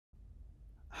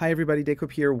Hi everybody,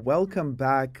 Dacob here. Welcome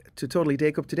back to Totally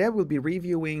Dacob. Today I will be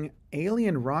reviewing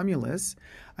Alien Romulus.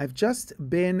 I've just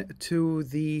been to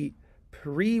the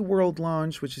pre-world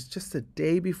launch, which is just a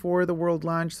day before the world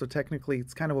launch, so technically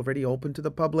it's kind of already open to the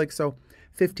public. So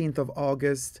 15th of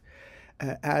August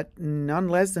at none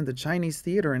less than the Chinese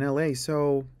Theater in LA.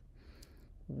 So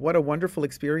what a wonderful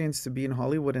experience to be in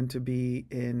Hollywood and to be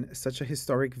in such a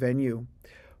historic venue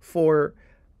for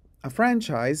a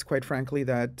franchise, quite frankly,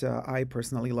 that I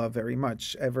personally love very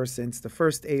much ever since the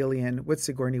first Alien with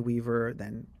Sigourney Weaver,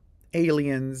 then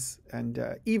Aliens, and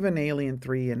even Alien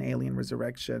 3 and Alien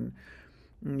Resurrection.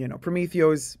 You know,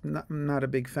 Prometheus, not a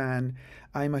big fan.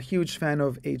 I'm a huge fan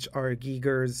of H.R.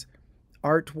 Giger's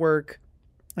artwork.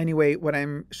 Anyway, what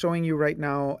I'm showing you right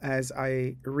now as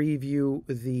I review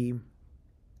the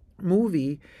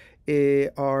movie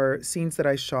are scenes that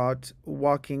I shot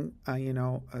walking,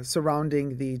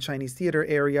 surrounding the Chinese theater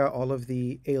area, all of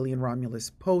the Alien Romulus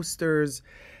posters,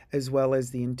 as well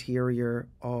as the interior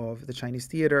of the Chinese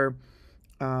theater,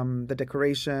 the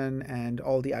decoration, and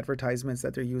all the advertisements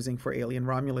that they're using for Alien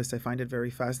Romulus. I find it very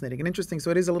fascinating and interesting.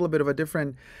 So it is a little bit of a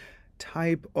different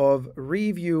type of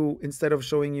review. Instead of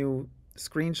showing you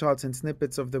screenshots and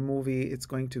snippets of the movie, it's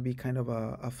going to be kind of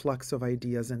a flux of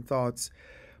ideas and thoughts.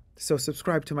 So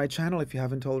subscribe to my channel if you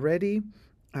haven't already.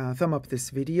 Thumb up this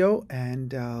video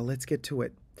and let's get to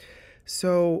it.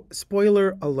 So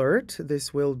spoiler alert,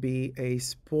 this will be a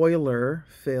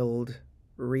spoiler-filled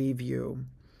review.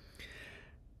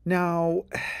 Now,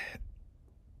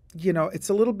 you know, it's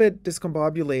a little bit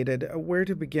discombobulated. Where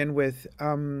to begin with?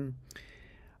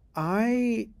 Like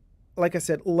I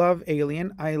said, love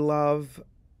Alien. I love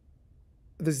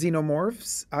the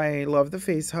Xenomorphs. I love the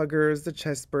face huggers, the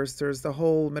chest bursters, the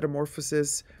whole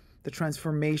metamorphosis, the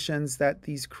transformations that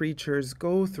these creatures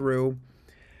go through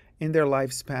in their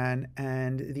lifespan,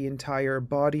 and the entire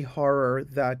body horror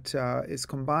that is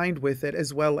combined with it,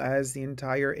 as well as the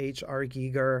entire H.R.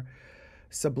 Giger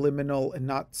subliminal and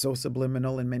not so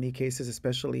subliminal in many cases,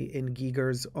 especially in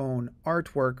Giger's own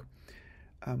artwork,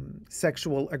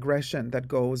 sexual aggression that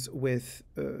goes with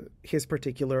his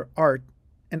particular art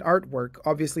and artwork.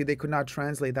 Obviously, they could not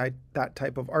translate that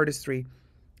type of artistry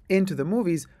into the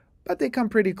movies, but they come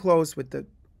pretty close with the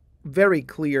very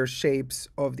clear shapes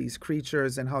of these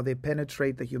creatures and how they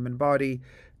penetrate the human body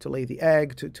to lay the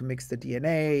egg, to mix the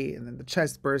DNA, and then the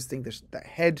chest bursting, the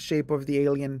head shape of the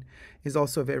alien is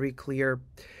also very clear.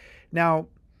 Now,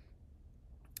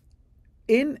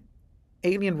 in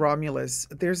Alien Romulus,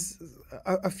 there's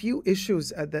a few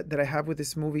issues that I have with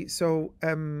this movie. So,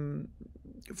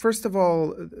 first of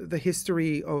all, the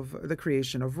history of the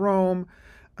creation of Rome,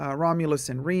 Romulus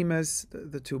and Remus,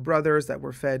 the two brothers that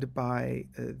were fed by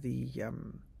the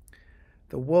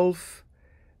wolf.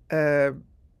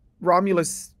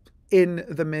 Romulus, in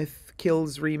the myth,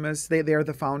 kills Remus. They're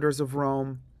the founders of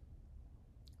Rome,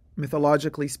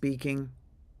 mythologically speaking.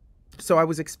 So I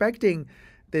was expecting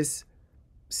this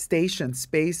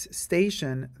space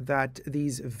station that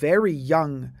these very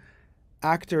young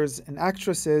actors and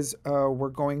actresses were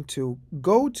going to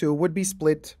go to would be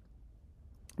split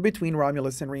between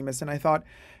Romulus and Remus. And I thought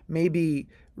maybe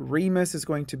Remus is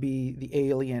going to be the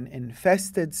alien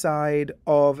infested side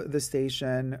of the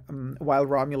station, while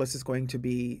Romulus is going to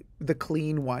be the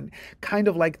clean one. Kind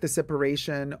of like the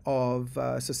separation of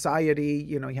society.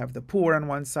 You know, you have the poor on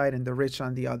one side and the rich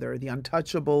on the other, the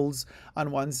untouchables on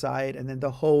one side and then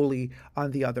the holy on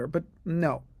the other. But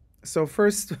no. So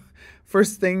first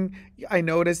thing I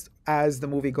noticed as the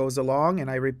movie goes along, and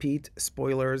I repeat,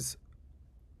 spoilers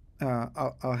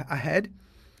ahead,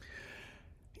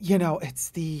 you know, it's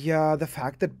the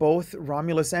fact that both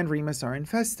Romulus and Remus are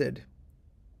infested.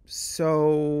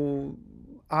 So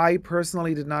I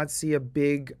personally did not see a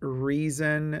big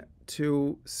reason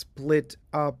to split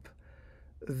up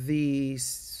the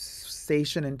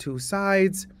station in two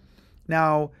sides.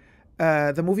 Now,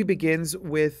 the movie begins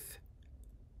with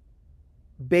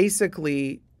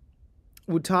basically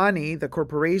Wutani, the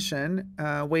corporation,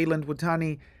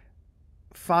 Weyland-Yutani,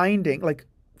 flying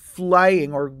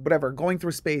or whatever, going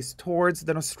through space towards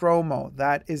the Nostromo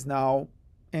that is now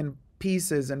in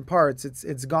pieces and parts.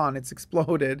 It's gone. It's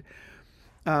exploded.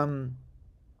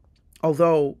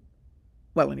 Although,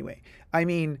 well, anyway, I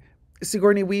mean,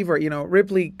 Sigourney Weaver, you know,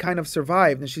 Ripley kind of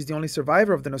survived, and she's the only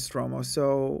survivor of the Nostromo.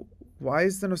 So why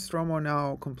is the Nostromo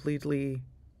now completely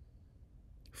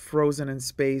frozen in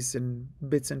space and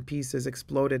bits and pieces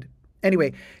exploded?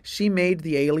 Anyway, she made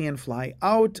the alien fly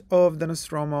out of the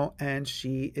Nostromo, and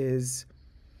she is,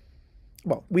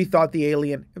 well, we thought the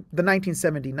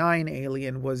 1979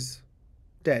 alien was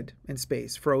dead in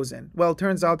space, frozen. Well, it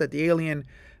turns out that the alien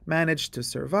managed to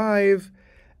survive,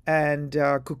 and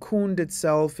cocooned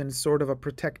itself in sort of a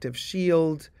protective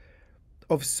shield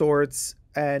of sorts.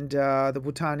 And the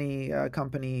Bhutani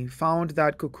company found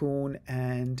that cocoon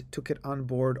and took it on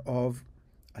board of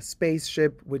a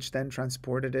spaceship, which then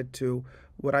transported it to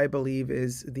what I believe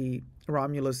is the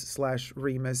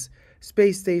Romulus/Remus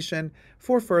space station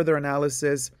for further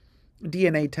analysis,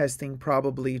 DNA testing,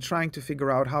 probably trying to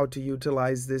figure out how to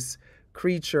utilize this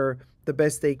creature the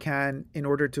best they can in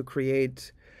order to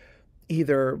create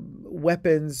either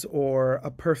weapons or a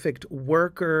perfect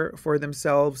worker for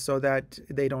themselves so that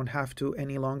they don't have to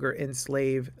any longer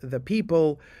enslave the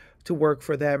people to work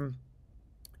for them.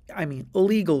 I mean,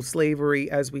 illegal slavery,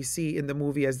 as we see in the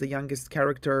movie as the youngest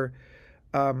character.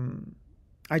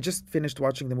 I just finished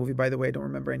watching the movie, by the way. I don't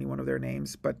remember any one of their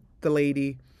names, but the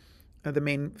lady, the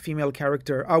main female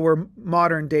character, our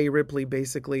modern day Ripley,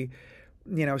 basically,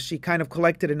 she kind of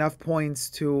collected enough points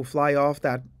to fly off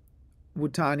that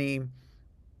Bhutani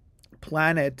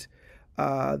planet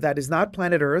that is not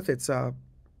planet Earth. It's a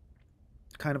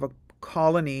kind of a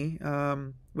colony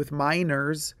with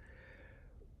miners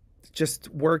just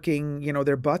working,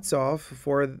 their butts off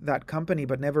for that company,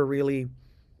 but never really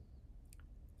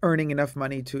earning enough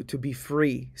money to be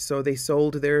free. So they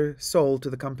sold their soul to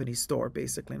the company store,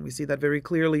 basically. And we see that very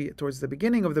clearly towards the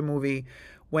beginning of the movie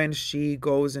when she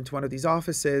goes into one of these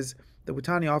offices, the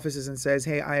Bhutani offices, and says,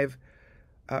 hey, I've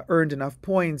earned enough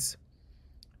points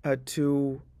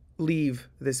to leave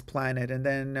this planet. And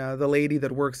then the lady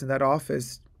that works in that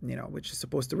office, which is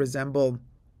supposed to resemble,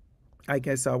 I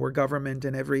guess, our government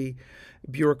and every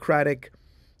bureaucratic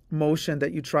motion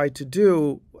that you try to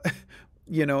do,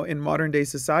 in modern day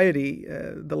society,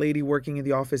 the lady working in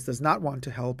the office does not want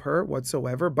to help her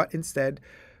whatsoever, but instead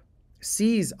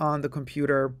sees on the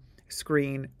computer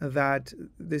screen that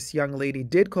this young lady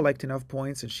did collect enough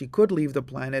points and she could leave the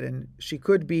planet and she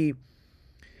could be,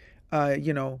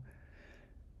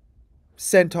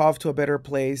 sent off to a better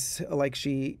place like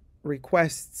she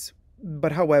requests.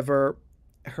 But however,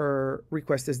 her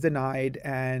request is denied,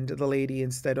 and the lady,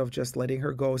 instead of just letting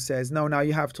her go, says, no, now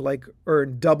you have to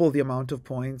earn double the amount of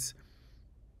points,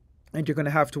 and you're going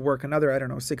to have to work another, I don't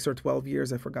know, 6 or 12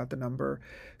 years. I forgot the number.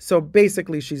 So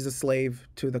basically she's a slave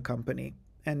to the company.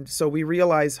 And so we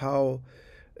realize how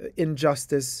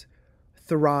injustice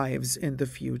thrives in the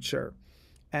future.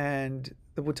 And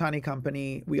the Bhutani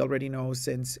company, we already know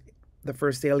since the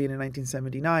first Alien in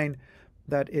 1979,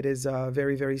 that it is a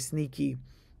very, very sneaky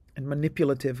and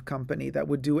manipulative company that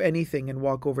would do anything and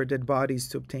walk over dead bodies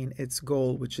to obtain its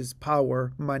goal, which is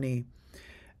power, money,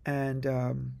 and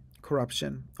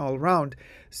corruption all around.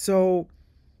 So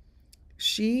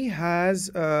she has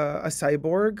a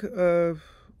cyborg,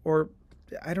 or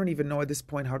I don't even know at this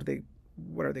point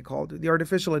what are they called? The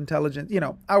artificial intelligence.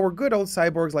 Our good old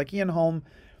cyborgs like Ian Holm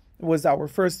was our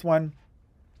first one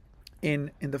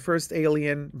in the first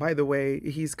Alien. By the way,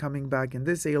 he's coming back in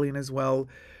this Alien as well.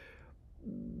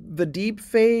 The deep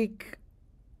fake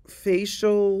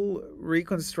facial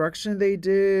reconstruction they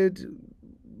did,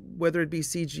 whether it be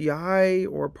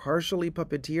CGI or partially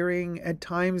puppeteering, at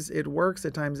times it works,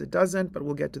 at times it doesn't, but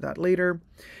we'll get to that later.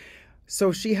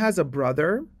 So she has a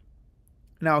brother.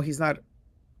 Now, he's not,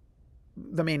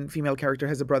 the main female character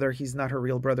has a brother. He's not her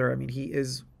real brother. I mean, he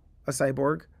is a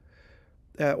cyborg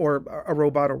or a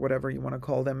robot or whatever you want to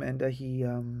call them.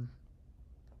 And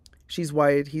she's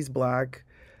white, he's black.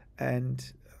 And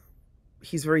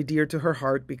he's very dear to her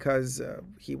heart because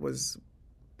he was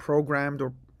programmed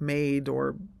or made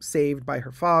or saved by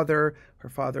her father. Her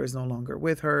father is no longer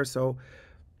with her. So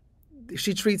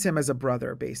she treats him as a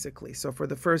brother, basically. So for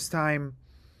the first time,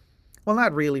 well,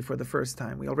 not really for the first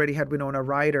time. We already had Winona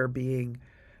Ryder being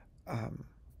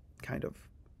kind of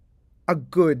a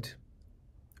good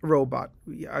robot,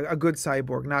 a good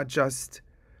cyborg, not just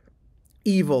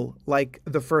evil like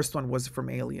the first one was from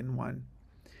Alien 1.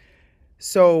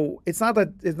 So it's not like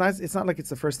it's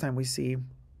the first time we see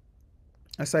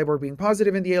a cyborg being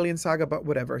positive in the Alien saga, but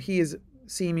whatever. He is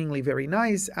seemingly very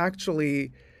nice,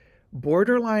 actually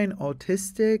borderline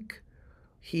autistic.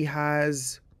 He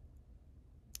has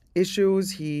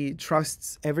issues. He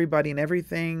trusts everybody and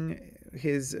everything.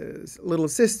 His little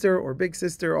sister or big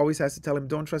sister always has to tell him,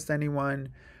 don't trust anyone.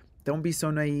 Don't be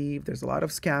so naive. There's a lot of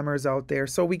scammers out there.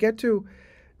 So we get to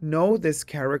know this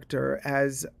character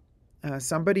as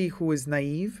somebody who is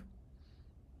naive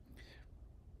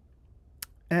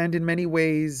and in many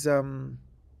ways,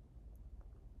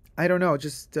 I don't know,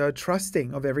 just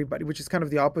trusting of everybody, which is kind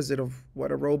of the opposite of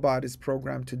what a robot is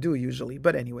programmed to do usually.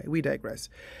 But anyway, we digress.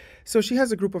 So she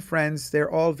has a group of friends.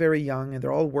 They're all very young and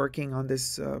they're all working on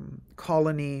this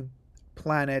colony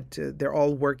planet. They're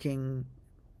all working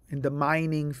in the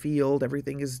mining field.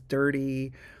 Everything is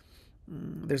dirty.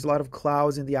 There's a lot of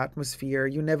clouds in the atmosphere.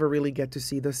 You never really get to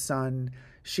see the sun.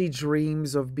 She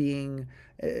dreams of being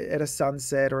at a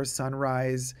sunset or a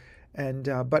sunrise, and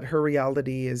but her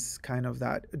reality is kind of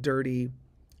that dirty,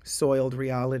 soiled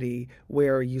reality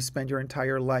where you spend your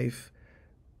entire life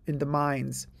in the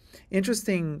mines.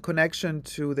 Interesting connection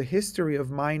to the history of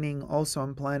mining also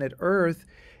on planet Earth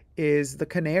is the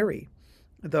canary,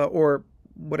 or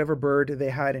whatever bird they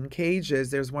had in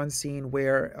cages. There's one scene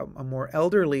where a more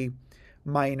elderly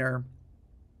miner,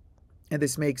 and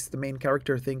this makes the main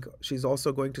character think she's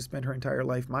also going to spend her entire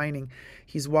life mining.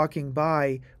 He's walking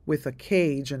by with a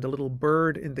cage and a little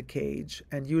bird in the cage.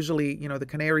 And usually, the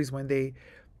canaries, when they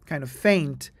kind of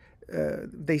faint,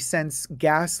 they sense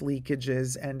gas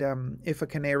leakages. And if a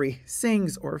canary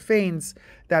sings or faints,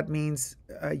 that means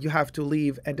you have to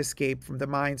leave and escape from the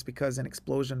mines because an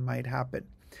explosion might happen.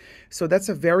 So that's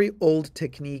a very old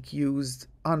technique used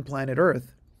on planet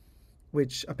Earth,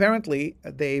 which apparently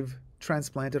they've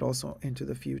transplanted also into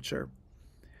the future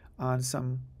on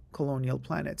some colonial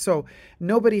planet. So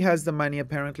nobody has the money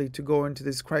apparently to go into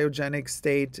this cryogenic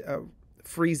state,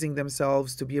 freezing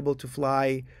themselves to be able to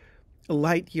fly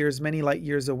many light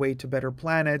years away to better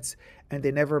planets, and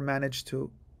they never managed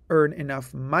to earn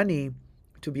enough money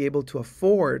to be able to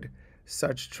afford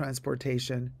such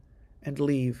transportation and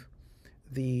leave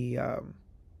the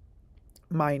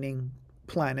mining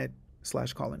planet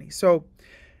 / colony. So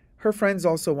her friends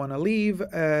also want to leave.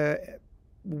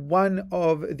 One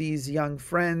of these young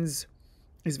friends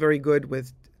is very good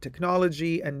with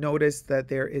technology and noticed that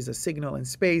there is a signal in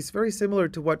space, very similar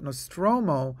to what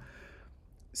Nostromo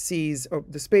sees.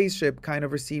 The spaceship kind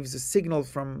of receives a signal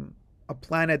from a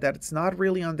planet that it's not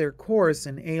really on their course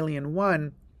in Alien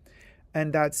 1,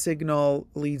 and that signal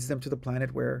leads them to the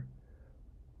planet where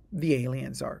the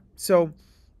aliens are. So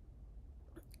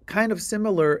kind of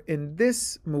similar in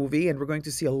this movie, and we're going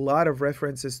to see a lot of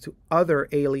references to other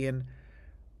Alien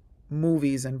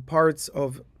movies and parts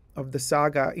of the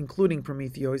saga, including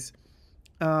Prometheus.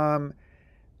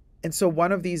 And so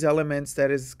one of these elements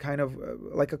that is kind of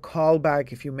like a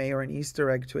callback, if you may, or an Easter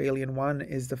egg to Alien 1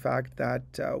 is the fact that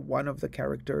one of the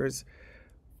characters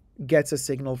gets a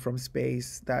signal from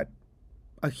space that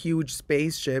a huge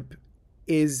spaceship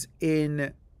is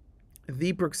in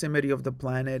the proximity of the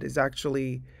planet, is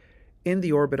actually in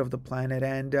the orbit of the planet,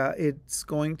 and it's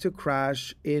going to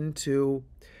crash into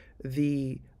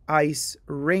the ice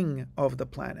ring of the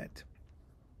planet.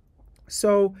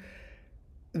 So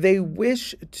they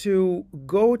wish to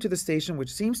go to the station,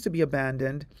 which seems to be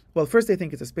abandoned. Well, first they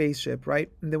think it's a spaceship, right?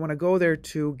 And they want to go there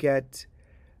to get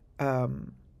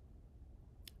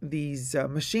these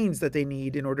machines that they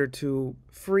need in order to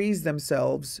freeze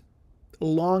themselves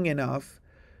long enough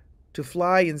to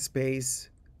fly in space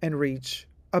and reach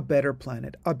a better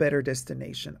planet, a better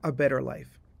destination, a better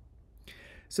life.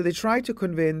 So they try to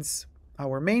convince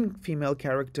our main female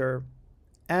character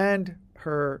and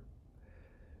her,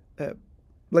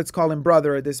 let's call him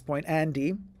brother at this point,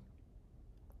 Andy,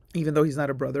 even though he's not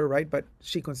a brother, right? But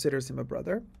she considers him a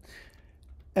brother,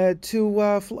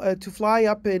 to fly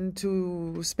up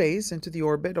into space, into the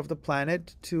orbit of the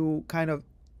planet, to kind of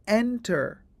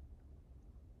enter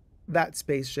that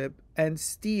spaceship and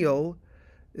steal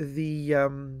the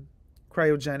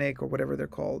cryogenic, or whatever they're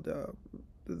called,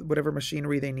 whatever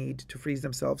machinery they need to freeze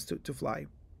themselves to fly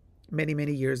many,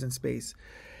 many years in space.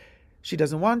 She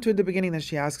doesn't want to in the beginning. Then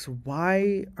she asks,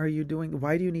 why do you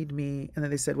need me? And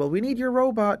then they said, well, we need your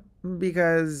robot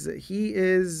because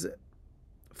he's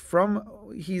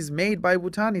made by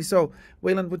Bhutani. So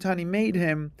Weyland Bhutani made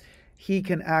him. He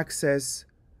can access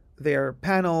their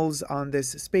panels on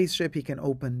this spaceship. He can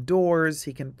open doors.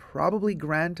 He can probably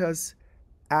grant us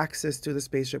access to the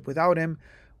spaceship. Without him,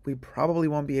 we probably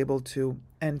won't be able to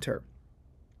enter.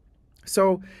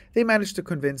 So they managed to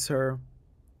convince her,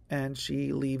 and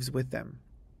she leaves with them.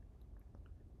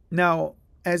 Now,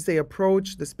 as they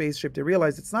approach the spaceship, they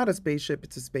realize it's not a spaceship,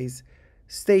 it's a space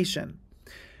station.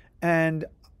 And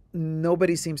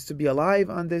nobody seems to be alive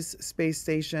on this space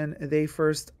station. They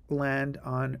first land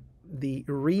on the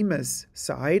Remus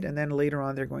side, and then later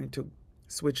on they're going to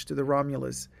switch to the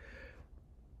Romulus.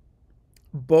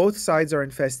 Both sides are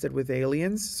infested with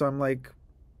aliens, so I'm like,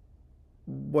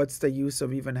 what's the use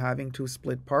of even having two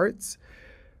split parts?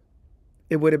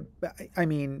 It would have, I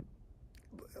mean,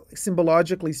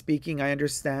 symbologically speaking, I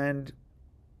understand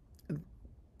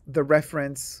the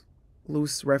reference,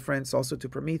 loose reference also to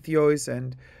Prometheus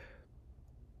and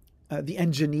the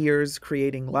engineers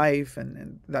creating life,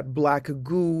 and that black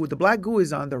goo. The black goo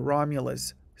is on the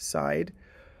Romulus side.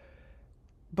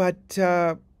 But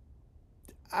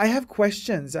I have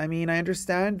questions. I mean, I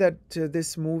understand that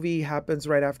this movie happens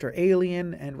right after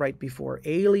Alien and right before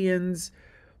Aliens,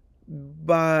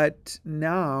 but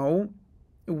now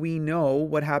we know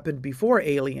what happened before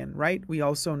Alien, right? We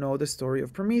also know the story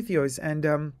of Prometheus. And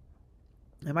am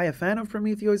I a fan of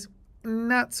Prometheus?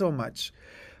 Not so much.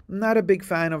 Not a big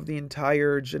fan of the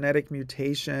entire genetic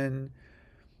mutation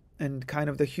and kind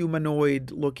of the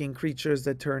humanoid looking creatures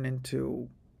that turn into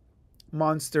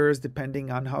monsters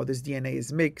depending on how this DNA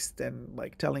is mixed, and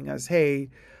like telling us, hey,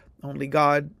 only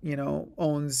God,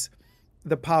 owns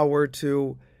the power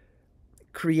to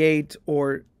create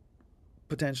or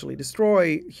potentially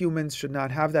destroy. Humans should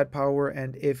not have that power,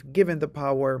 and if given the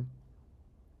power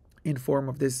in form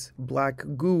of this black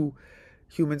goo,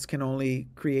 humans can only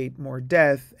create more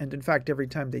death. And in fact, every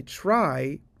time they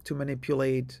try to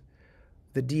manipulate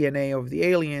the DNA of the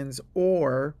aliens,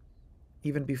 or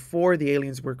even before the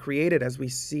aliens were created, as we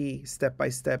see step by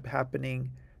step happening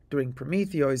during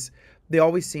Prometheus,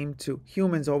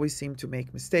 humans always seem to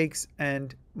make mistakes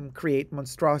and create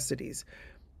monstrosities.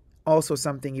 Also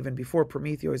something even before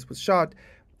Prometheus was shot,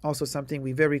 also something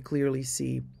we very clearly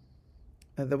see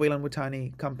the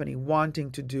Weyland-Yutani company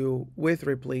wanting to do with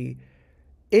Ripley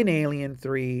in Alien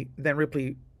 3. Then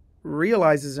Ripley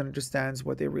realizes and understands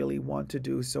what they really want to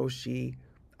do, so she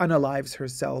unalives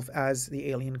herself as the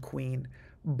alien queen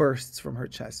bursts from her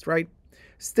chest, right?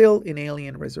 Still, in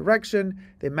Alien Resurrection,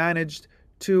 they managed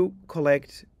to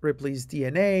collect Ripley's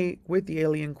DNA with the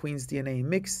alien queen's DNA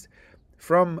mixed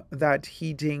from that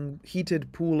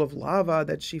heated pool of lava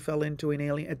that she fell into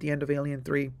at the end of Alien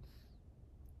 3.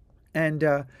 And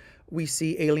we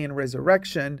see Alien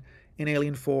Resurrection in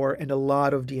Alien 4 and a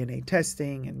lot of DNA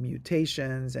testing and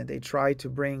mutations, and they try to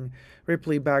bring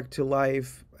Ripley back to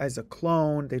life as a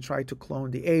clone. They try to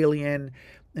clone the alien,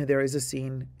 and there is a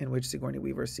scene in which Sigourney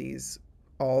Weaver sees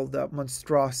all the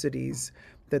monstrosities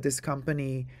that this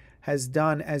company has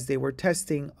done as they were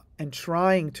testing and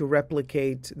trying to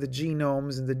replicate the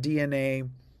genomes and the DNA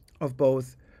of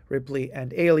both Ripley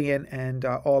and Alien, and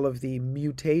all of the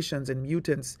mutations and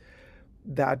mutants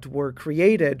that were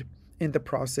created in the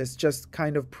process just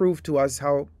kind of prove to us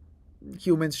how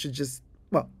humans should just,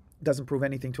 well, it doesn't prove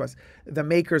anything to us. The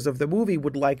makers of the movie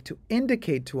would like to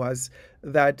indicate to us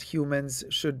that humans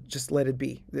should just let it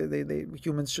be.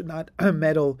 Humans should not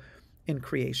meddle in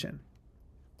creation.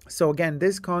 So again,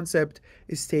 this concept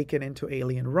is taken into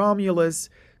Alien Romulus.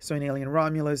 So in Alien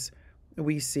Romulus,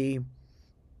 we see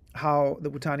how the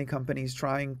Yutani company is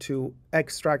trying to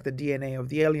extract the DNA of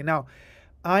the alien. Now,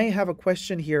 I have a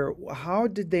question here. How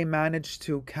did they manage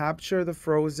to capture the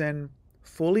frozen,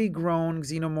 fully grown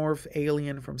xenomorph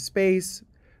alien from space,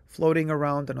 floating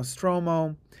around the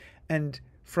Nostromo, and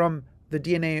from the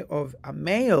DNA of a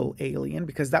male alien,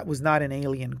 because that was not an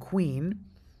alien queen,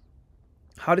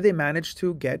 how did they manage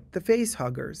to get the face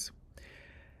huggers?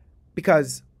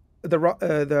 Because the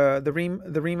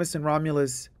Remus and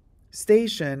Romulus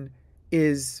station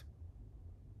is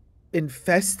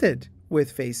infested with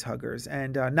face huggers,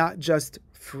 and not just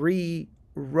free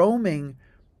roaming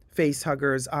face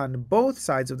huggers on both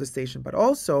sides of the station, but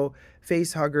also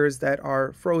face huggers that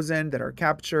are frozen, that are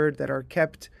captured, that are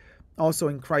kept also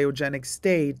in cryogenic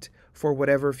state for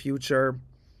whatever future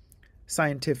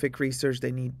scientific research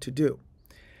they need to do.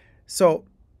 So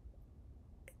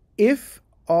if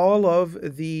all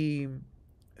of the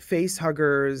face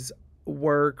huggers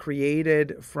were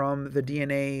created from the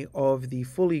DNA of the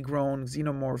fully grown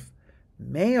xenomorph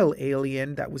male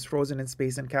alien that was frozen in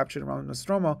space and captured around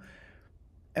Nostromo,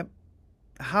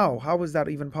 how was that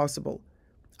even possible?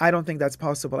 I don't think that's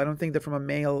possible. I don't think that from a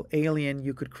male alien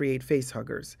you could create face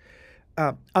huggers.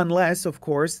 Unless, of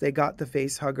course, they got the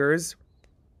face huggers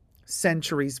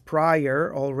centuries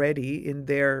prior already in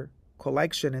their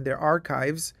collection, in their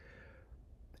archives,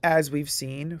 as we've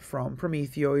seen from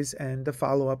Prometheus and the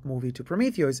follow-up movie to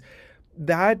Prometheus.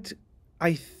 That,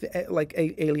 like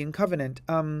Alien Covenant,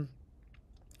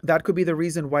 that could be the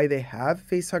reason why they have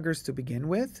face huggers to begin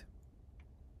with.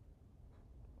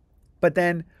 But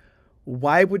then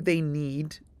why would they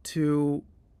need to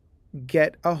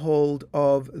get a hold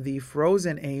of the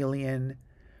frozen alien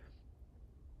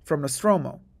from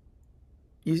Nostromo?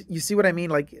 You see what I mean?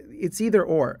 Like, it's either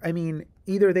or. I mean,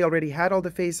 either they already had all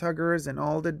the face huggers and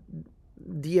all the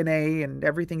DNA and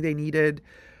everything they needed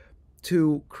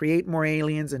to create more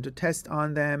aliens and to test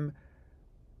on them,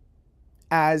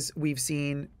 as we've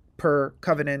seen per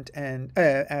Covenant and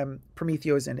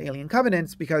Prometheus and Alien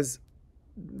Covenants, because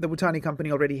the Yutani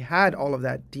company already had all of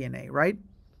that DNA, right?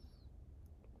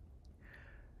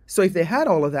 So if they had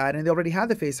all of that and they already had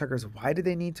the face huggers, why did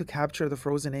they need to capture the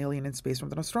frozen alien in space from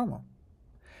the Nostromo?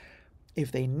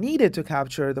 if they needed to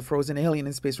capture the frozen alien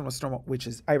in space from Nostromo, which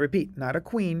is, I repeat, not a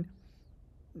queen,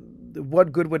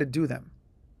 what good would it do them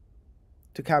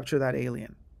to capture that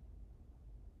alien?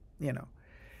 You know.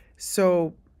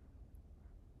 So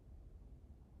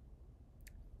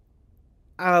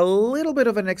a little bit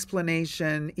of an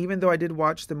explanation, even though I did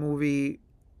watch the movie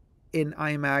in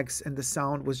IMAX and the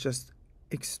sound was just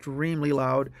extremely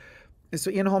loud. So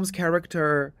Ian Holm's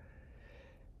character,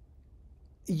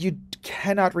 you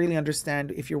cannot really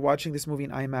understand if you're watching this movie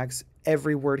in IMAX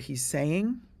every word he's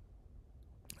saying.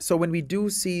 So when we do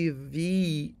see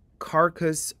the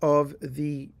carcass of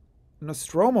the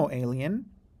Nostromo alien,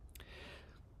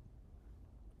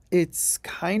 it's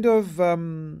kind of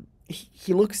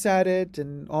he looks at it,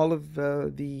 and all of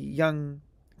the young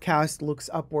cast looks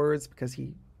upwards because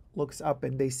he looks up,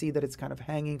 and they see that it's kind of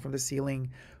hanging from the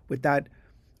ceiling with that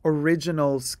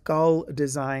original skull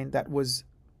design that was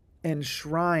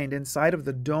enshrined inside of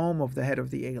the dome of the head of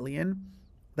the alien.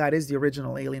 That is the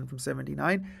original alien from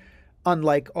 79,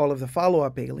 unlike all of the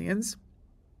follow-up aliens.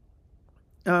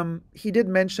 He did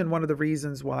mention one of the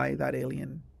reasons why that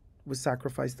alien was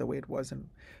sacrificed the way it was,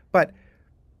 but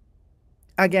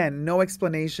again, no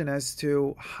explanation as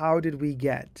to how did we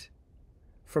get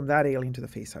from that alien to the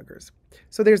facehuggers.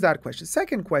 So there's that question.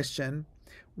 Second question,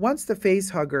 once the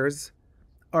facehuggers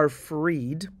are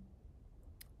freed,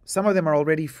 some of them are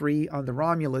already free on the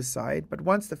Romulus side, but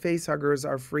once the facehuggers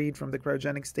are freed from the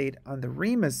cryogenic state on the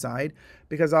Remus side,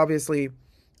 because obviously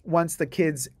once the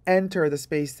kids enter the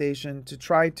space station to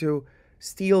try to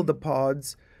steal the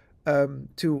pods,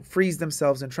 to freeze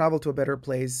themselves and travel to a better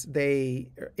place, they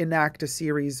enact a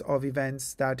series of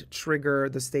events that trigger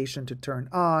the station to turn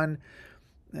on.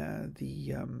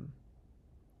 The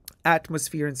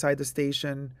atmosphere inside the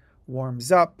station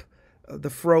warms up. The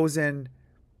frozen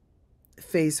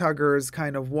facehuggers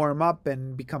kind of warm up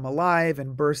and become alive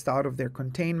and burst out of their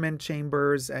containment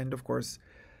chambers. And of course,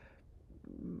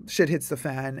 shit hits the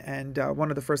fan, and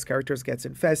one of the first characters gets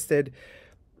infested.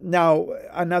 Now,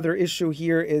 another issue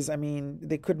here is, I mean,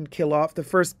 they couldn't kill off the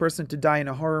first person to die in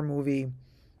a horror movie.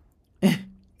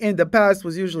 In the past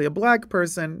was usually a black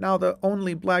person. Now the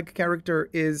only black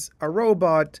character is a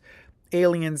robot.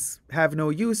 Aliens have no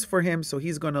use for him, so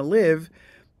he's going to live.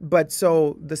 But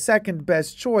so the second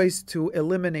best choice to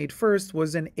eliminate first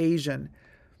was an Asian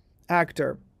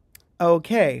actor.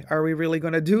 Okay, are we really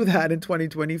going to do that in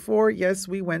 2024? Yes,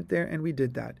 we went there and we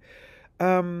did that.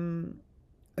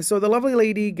 So the lovely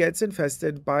lady gets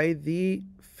infested by the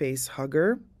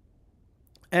facehugger,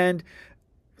 and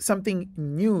something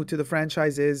new to the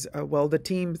franchise is, well, the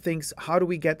team thinks, how do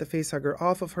we get the facehugger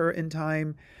off of her in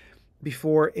time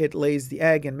before it lays the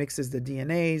egg and mixes the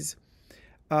DNAs?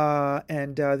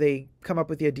 And they come up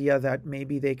with the idea that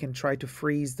maybe they can try to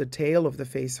freeze the tail of the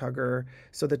facehugger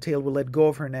so the tail will let go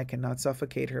of her neck and not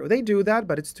suffocate her. They do that,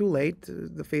 but it's too late.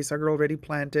 The facehugger already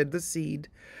planted the seed.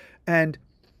 And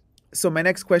so my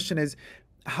next question is,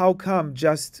 how come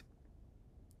just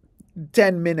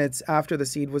 10 minutes after the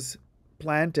seed was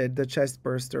planted, the chest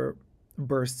burster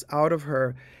bursts out of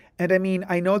her? And I mean,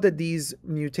 I know that these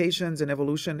mutations and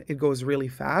evolution, it goes really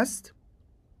fast,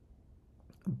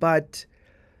 and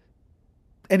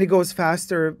it goes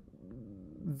faster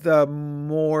the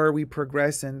more we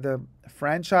progress in the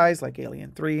franchise, like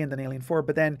Alien 3 and then Alien 4.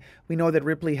 But then we know that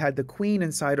Ripley had the queen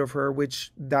inside of her,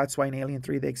 which that's why in Alien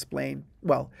 3 they explain,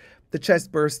 well, the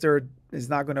chest burster is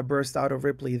not going to burst out of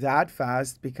Ripley that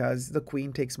fast because the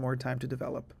queen takes more time to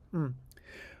develop.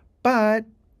 But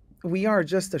we are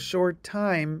just a short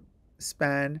time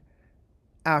span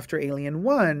after Alien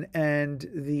 1, and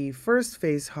the first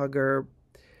facehugger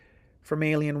from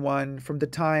Alien 1, from the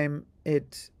time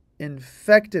it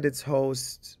infected its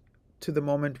host to the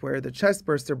moment where the chest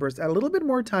burster burst, a little bit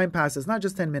more time passes, not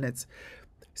just 10 minutes.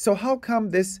 So how come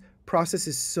this process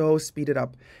is so speeded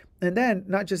up? And then,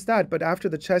 not just that, but after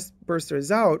the chest burster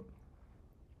is out,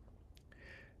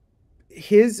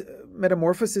 its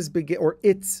metamorphosis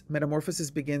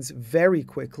begins very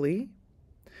quickly.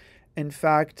 In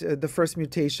fact, the first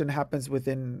mutation happens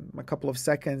within a couple of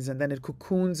seconds, and then it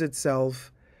cocoons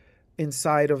itself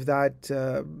inside of that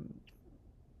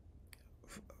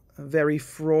very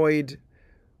Freud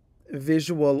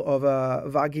visual of a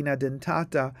vagina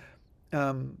dentata,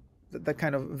 that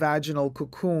kind of vaginal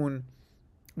cocoon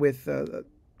with a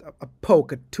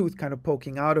tooth kind of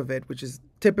poking out of it, which is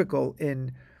typical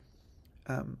in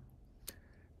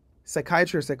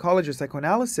psychiatry or psychology or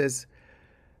psychoanalysis.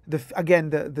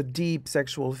 The deep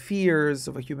sexual fears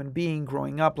of a human being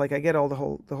growing up. Like, I get all the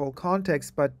whole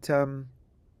context, but that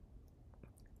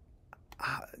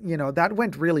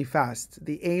went really fast.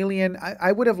 The Alien,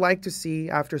 I would have liked to see,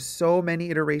 after so many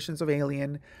iterations of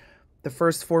Alien, the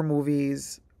first four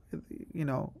movies, you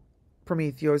know,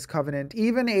 Prometheus, Covenant,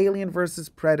 even Alien versus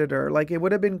Predator. Like, it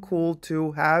would have been cool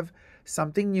to have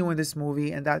something new in this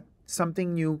movie, and that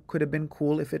something new could have been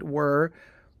cool if it were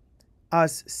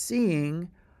us seeing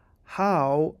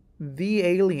how the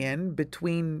alien,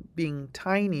 between being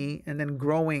tiny and then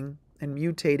growing and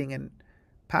mutating and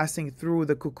passing through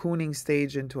the cocooning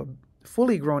stage into a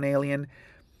fully grown alien,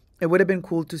 it would have been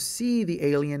cool to see the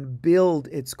alien build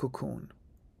its cocoon.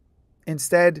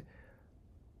 Instead,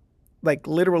 like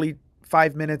literally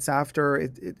 5 minutes after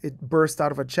it burst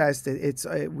out of a chest,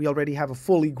 we already have a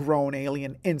fully grown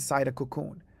alien inside a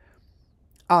cocoon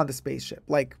on the spaceship.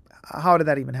 Like, how did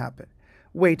that even happen?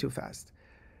 Way too fast.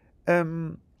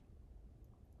 And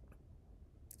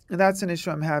that's an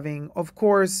issue I'm having. Of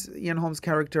course, Ian Holm's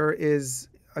character is,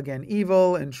 again,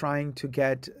 evil and trying to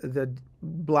get the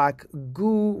black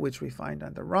goo, which we find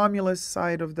on the Romulus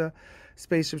side of the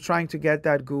spaceship, trying to get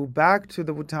that goo back to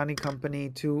the Wutani company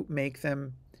to make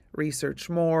them research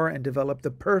more and develop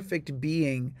the perfect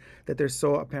being that they're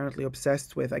so apparently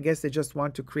obsessed with. I guess they just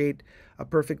want to create a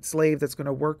perfect slave that's going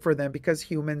to work for them because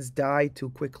humans die too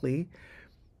quickly.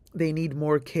 They need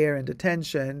more care and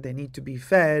attention. They need to be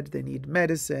fed. They need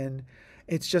medicine.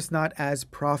 It's just not as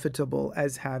profitable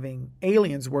as having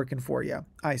aliens working for you,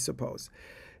 I suppose.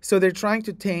 So they're trying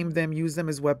to tame them, use them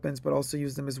as weapons, but also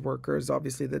use them as workers.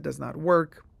 Obviously, that does not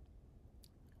work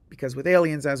because with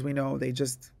aliens, as we know, they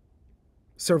just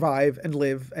survive and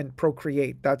live and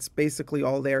procreate. That's basically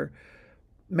all they're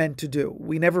meant to do.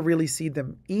 We never really see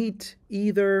them eat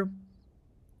either.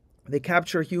 They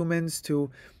capture humans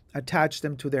to attach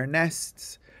them to their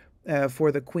nests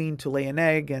for the queen to lay an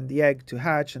egg and the egg to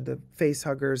hatch and the face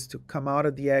huggers to come out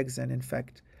of the eggs and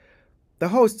infect the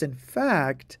host. In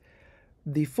fact,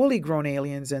 the fully grown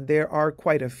aliens, and there are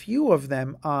quite a few of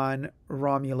them on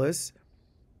Romulus,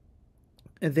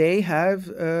 they have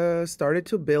started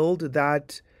to build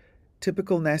that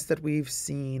typical nest that we've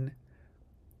seen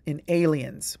in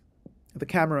Aliens, the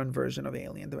Cameron version of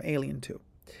Alien, the Alien 2.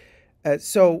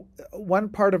 So one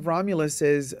part of Romulus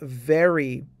is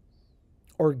very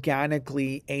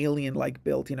organically alien-like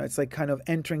built. You know, it's like kind of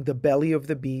entering the belly of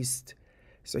the beast.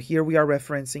 So here we are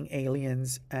referencing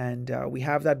Aliens, and we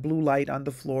have that blue light on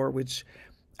the floor, which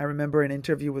I remember an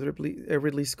interview with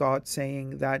Ridley Scott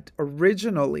saying that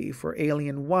originally for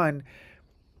Alien 1,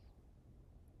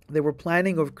 they were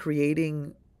planning of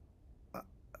creating,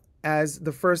 as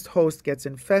the first host gets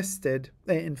infected,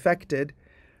 in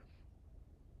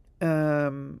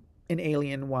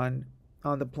Alien 1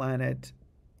 on the planet,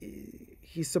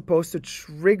 he's supposed to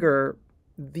trigger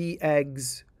the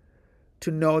eggs to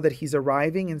know that he's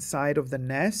arriving inside of the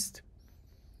nest.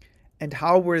 And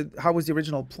how was the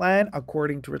original plan,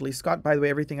 according to Ridley Scott? By the way,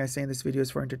 everything I say in this video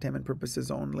is for entertainment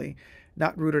purposes only,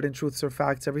 not rooted in truths or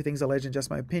facts. Everything's a legend, just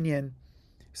my opinion.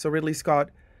 So Ridley Scott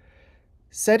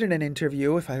said in an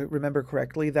interview, if I remember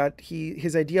correctly, that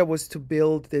his idea was to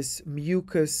build this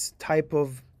mucus type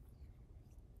of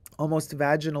almost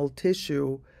vaginal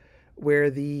tissue where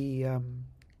the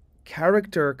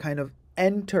character kind of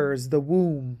enters the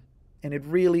womb, and it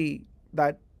really,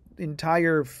 that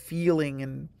entire feeling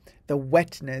and the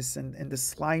wetness and the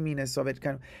sliminess of it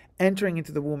kind of entering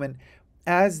into the womb, and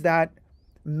as that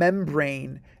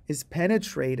membrane is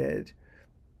penetrated,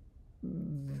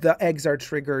 the eggs are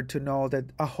triggered to know that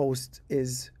a host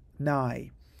is nigh.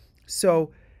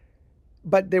 So,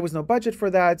 but there was no budget for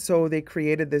that, so they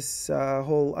created this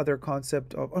whole other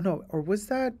concept of, oh no, or was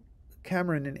that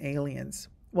Cameron in Aliens?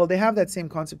 Well, they have that same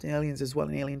concept in Aliens as well,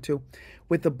 in Alien 2,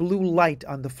 with the blue light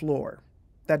on the floor.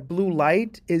 That blue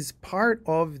light is part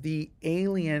of the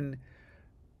alien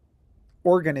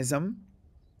organism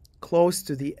close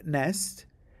to the nest,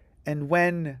 and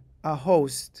when a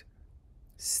host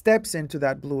steps into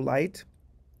that blue light,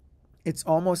 it's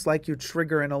almost like you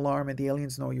trigger an alarm and the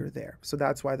aliens know you're there. So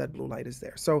that's why that blue light is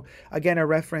there. So again, a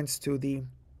reference to the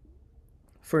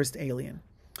first Alien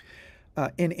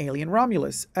in Alien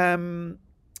Romulus.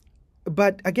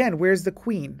 But again, where's the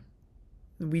queen?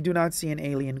 We do not see an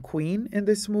alien queen in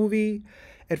this movie.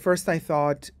 At first I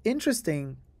thought,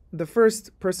 interesting, the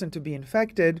first person to be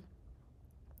infected,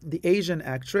 the Asian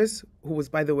actress, who was,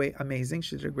 by the way, amazing.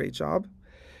 She did a great job.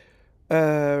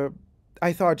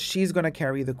 I thought she's going to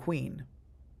carry the queen.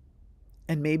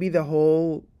 And maybe the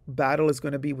whole battle is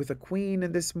going to be with a queen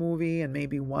in this movie and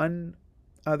maybe one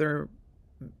other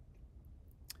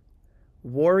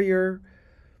warrior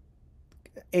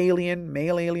alien,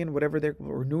 male alien, whatever they're,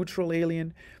 or neutral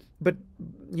alien. But,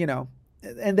 you know,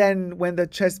 and then when the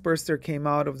chest burster came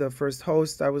out of the first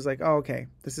host, I was like, oh, okay,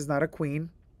 this is not a queen.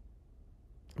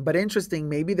 But interesting,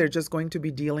 maybe they're just going to be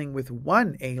dealing with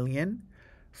one alien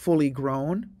fully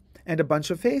grown, and a bunch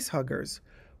of face huggers.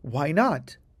 Why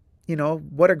not? You know,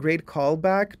 what a great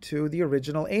callback to the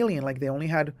original Alien. Like they only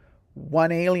had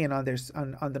one alien on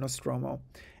on the Nostromo.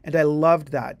 And I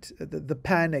loved that. The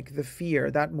panic, the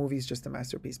fear. That movie is just a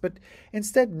masterpiece. But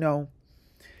instead, no.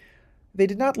 They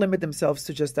did not limit themselves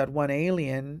to just that one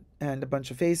alien and a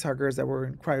bunch of face huggers that were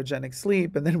in cryogenic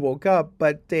sleep and then woke up,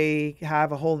 but they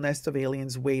have a whole nest of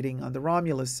aliens waiting on the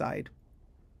Romulus side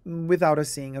without us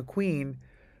seeing a queen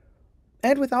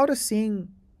and without us seeing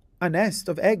a nest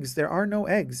of eggs. There are no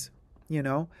eggs, you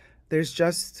know. There's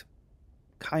just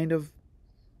kind of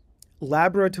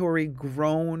laboratory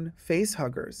grown face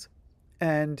huggers.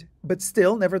 But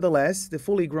still, nevertheless, the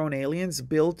fully grown aliens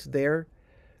built their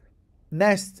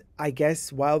nest, I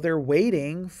guess, while they're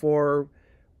waiting for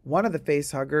one of the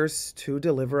face huggers to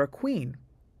deliver a queen.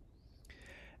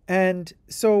 And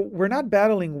so we're not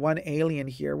battling one alien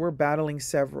here, we're battling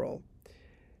several.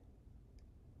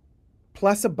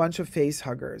 Plus a bunch of face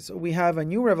huggers. We have a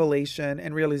new revelation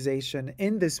and realization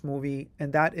in this movie,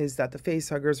 and that is that the face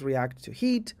huggers react to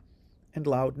heat and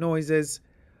loud noises,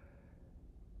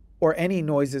 or any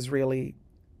noises really.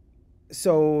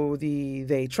 So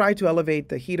they try to elevate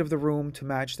the heat of the room to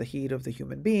match the heat of the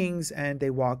human beings, and they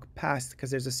walk past,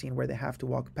 because there's a scene where they have to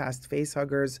walk past face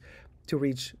huggers to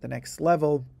reach the next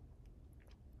level.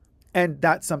 And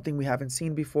that's something we haven't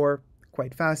seen before.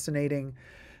 Quite fascinating.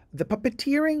 The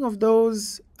puppeteering of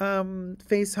those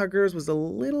face huggers was a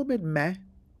little bit meh.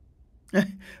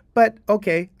 But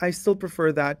okay, I still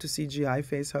prefer that to CGI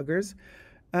face huggers.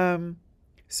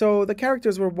 So the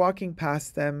characters were walking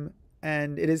past them,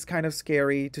 and it is kind of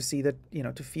scary to see that, you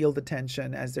know, to feel the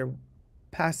tension as they're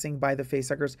passing by the face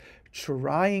huggers,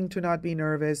 trying to not be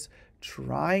nervous,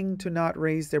 trying to not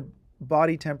raise their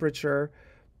body temperature.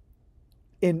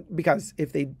 Because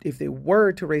if they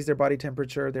were to raise their body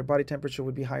temperature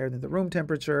would be higher than the room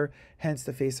temperature. Hence,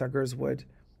 the face huggers would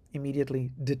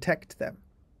immediately detect them.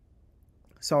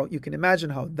 So you can imagine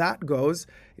how that goes.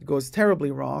 It goes terribly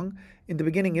wrong. In the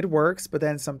beginning, it works, but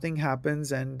then something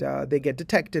happens and they get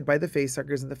detected by the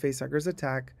facehuggers, and the facehuggers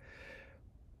attack.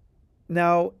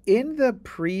 Now, in the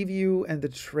preview and the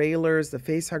trailers, the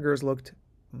facehuggers looked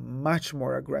much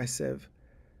more aggressive,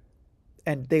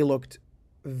 and they looked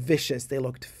vicious. They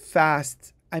looked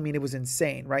fast. I mean, it was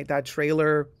insane, right? That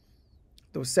trailer,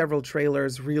 those several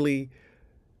trailers really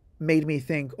made me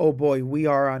think, oh boy, we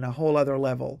are on a whole other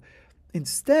level.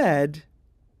 Instead,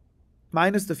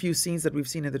 minus the few scenes that we've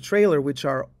seen in the trailer, which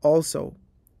are also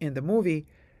in the movie,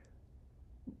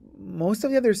 most of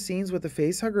the other scenes with the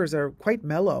facehuggers are quite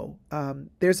mellow.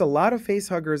 There's a lot of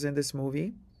facehuggers in this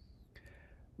movie,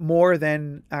 more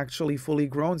than actually fully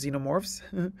grown xenomorphs.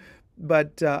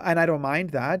 But and I don't mind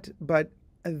that, but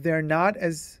they're not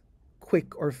as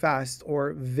quick or fast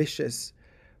or vicious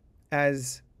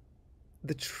as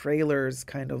the trailers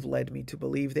kind of led me to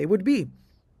believe they would be.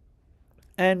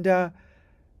 And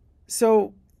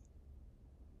so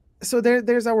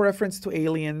there's our reference to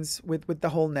aliens with the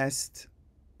whole nest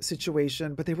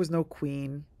situation, but there was no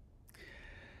queen.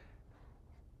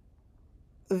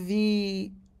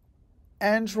 The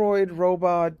android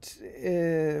robot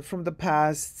from the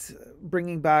past,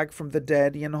 bringing back from the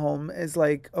dead Ian Holm, is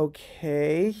like,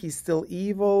 okay, he's still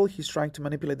evil. He's trying to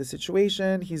manipulate the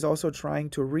situation. He's also trying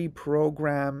to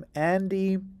reprogram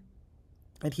Andy,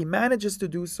 and he manages to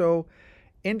do so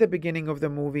in the beginning of the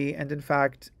movie. And in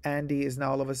fact, Andy is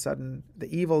now all of a sudden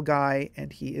the evil guy,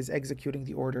 and he is executing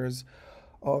the orders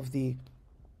of the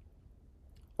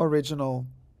original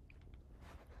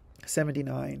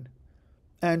 79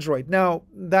 android. Now,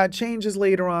 that changes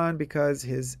later on because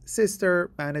his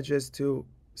sister manages to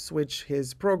switch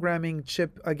his programming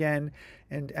chip again,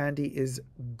 and Andy is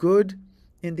good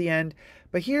in the end.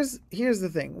 But here's the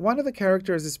thing. One of the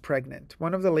characters is pregnant.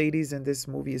 One of the ladies in this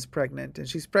movie is pregnant, and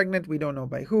she's pregnant, we don't know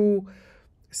by who.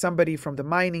 Somebody from the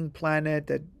mining planet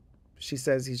that she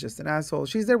says he's just an asshole.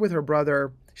 She's there with her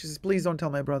brother. She says, please don't tell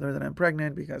my brother that I'm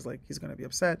pregnant, because like he's going to be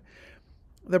upset.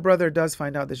 The brother does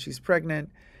find out that she's pregnant.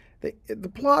 The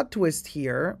plot twist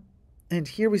here, and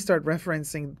here we start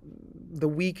referencing the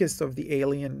weakest of the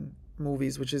Alien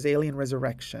movies, which is Alien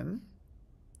Resurrection.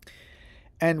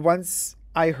 And once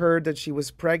I heard that she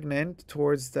was pregnant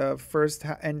towards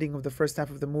the ending of the first half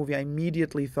of the movie, I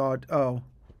immediately thought, oh,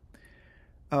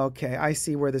 okay, I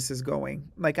see where this is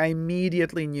going. Like, I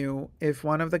immediately knew if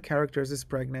one of the characters is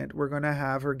pregnant, we're going to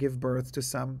have her give birth to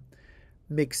some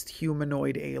mixed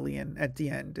humanoid alien at the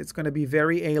end. It's going to be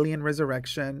very Alien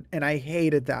Resurrection, and I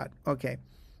hated that. Okay,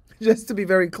 just to be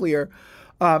very clear,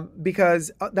 because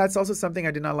that's also something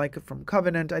I did not like from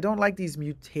Covenant. I don't like these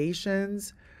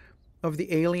mutations of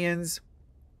the aliens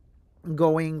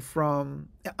going from,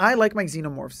 I like my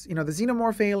xenomorphs. You know, the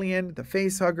xenomorph alien, the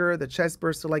face hugger, the chest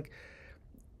burster, like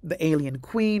the alien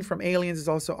queen from Aliens is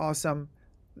also awesome.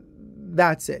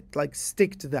 That's it. Like,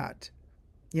 stick to that,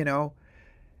 you know.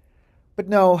 But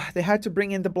no, they had to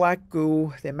bring in the black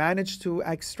goo. They managed to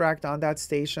extract on that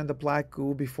station the black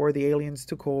goo before the aliens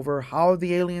took over. How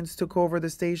the aliens took over the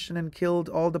station and killed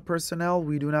all the personnel,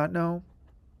 we do not know.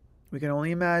 We can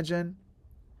only imagine.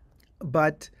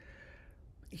 But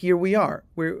here we are.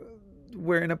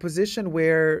 We're in a position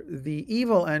where the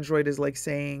evil android is like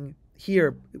saying,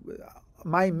 here,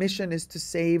 my mission is to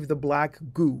save the black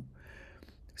goo.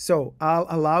 So I'll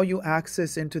allow you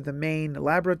access into the main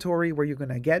laboratory where you're going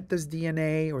to get this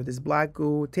DNA or this black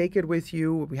goo. Take it with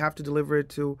you. We have to deliver it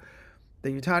to the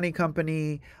Yutani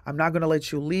company. I'm not going to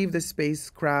let you leave the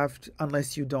spacecraft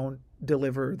unless you don't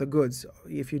deliver the goods.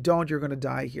 If you don't, you're going to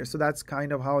die here. So that's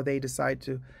kind of how they decide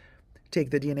to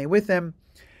take the DNA with them.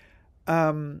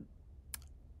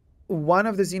 One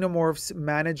of the xenomorphs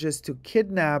manages to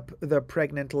kidnap the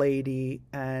pregnant lady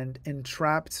and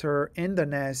entraps her in the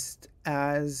nest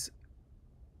as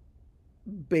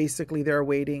basically they're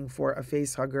waiting for a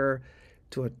face hugger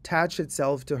to attach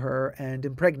itself to her and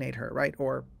impregnate her, right?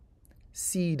 Or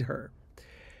seed her.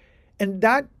 And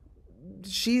that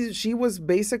she was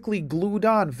basically glued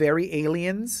on, very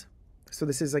Aliens. So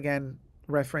this is again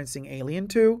referencing Alien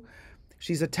 2.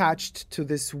 She's attached to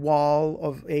this wall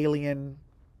of alien,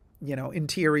 you know,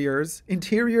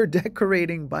 interior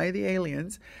decorating by the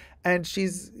aliens. And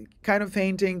she's kind of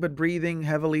fainting, but breathing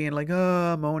heavily and like,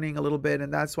 moaning a little bit.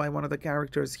 And that's why one of the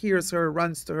characters hears her,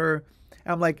 runs to her.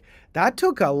 And I'm like, that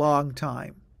took a long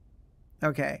time.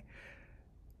 Okay.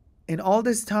 In all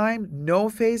this time, no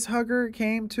face hugger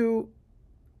came to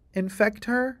infect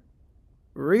her?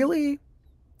 Really?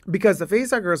 Because the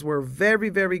face huggers were very,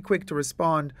 very quick to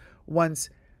respond once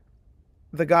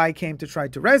the guy came to try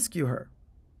to rescue her.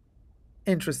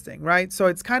 Interesting, right? So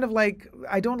it's kind of like,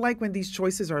 I don't like when these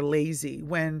choices are lazy,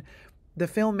 when the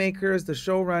filmmakers, the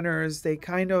showrunners, they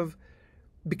kind of,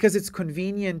 because it's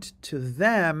convenient to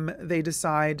them, they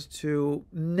decide to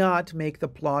not make the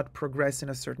plot progress in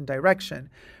a certain direction.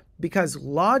 Because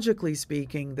logically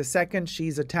speaking, the second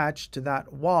she's attached to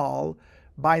that wall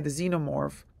by the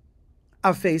xenomorph,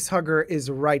 a face hugger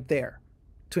is right there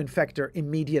to infect her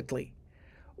immediately.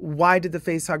 Why did the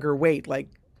face hugger wait like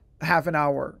half an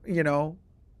hour,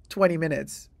 20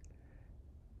 minutes?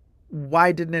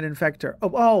 Why didn't it infect her?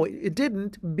 Oh, it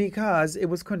didn't because it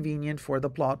was convenient for the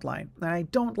plot line. And I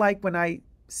don't like when I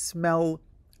smell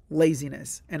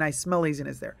laziness, and I smell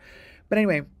laziness there. But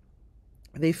anyway,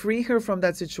 they free her from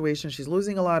that situation. She's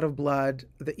losing a lot of blood.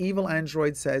 The evil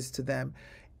android says to them,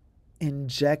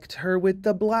 inject her with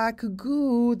the black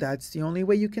goo. That's the only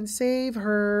way you can save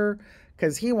her.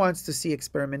 Because he wants to see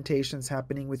experimentations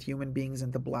happening with human beings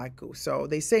in the black goo. So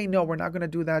they say, no, we're not going to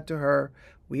do that to her.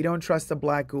 We don't trust the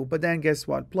black goo. But then guess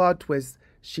what? Plot twist,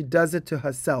 she does it to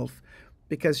herself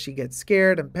because she gets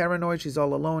scared and paranoid. She's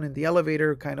all alone in the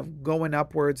elevator, kind of going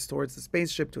upwards towards the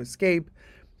spaceship to escape.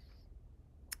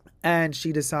 And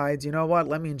she decides, you know what?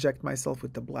 Let me inject myself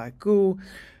with the black goo.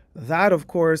 That, of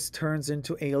course, turns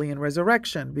into alien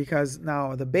resurrection because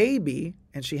now the baby,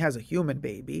 and she has a human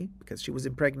baby because she was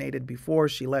impregnated before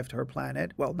she left her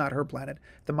planet. Well, not her planet,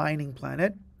 the mining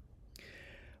planet.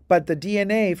 But the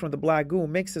DNA from the black goo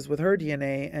mixes with her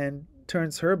DNA and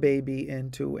turns her baby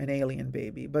into an alien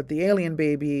baby. But the alien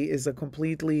baby is a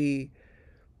completely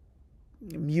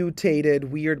mutated,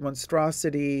 weird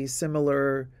monstrosity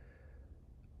similar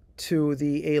to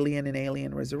the alien in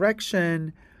Alien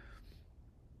Resurrection.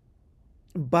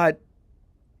 But,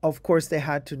 of course, they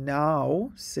had to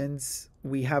now, since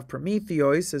we have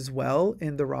Prometheus as well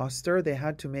in the roster, they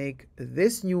had to make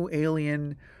this new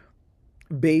alien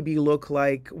baby look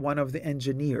like one of the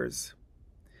engineers.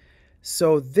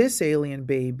 So this alien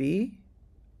baby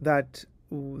that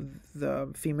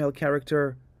the female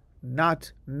character,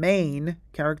 not main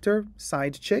character,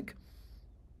 side chick,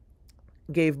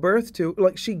 gave birth to,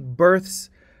 like she births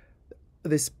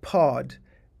this pod.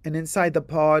 And inside the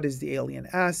pod is the alien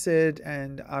acid,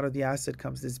 and out of the acid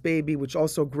comes this baby, which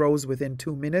also grows within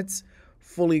 2 minutes,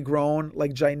 fully grown,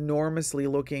 like ginormously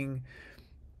looking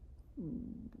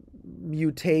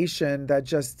mutation that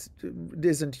just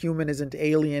isn't human, isn't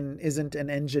alien, isn't an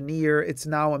engineer. It's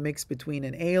now a mix between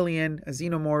an alien, a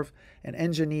xenomorph, an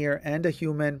engineer, and a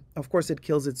human. Of course, it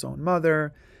kills its own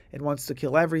mother. It wants to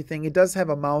kill everything. It does have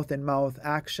a mouth-in-mouth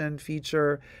action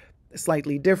feature,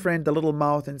 slightly different. The little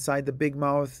mouth inside the big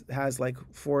mouth has like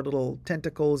 4 little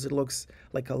tentacles. It looks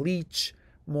like a leech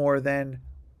more than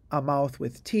a mouth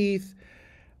with teeth.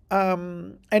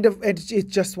 It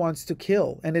just wants to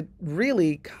kill. And it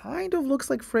really kind of looks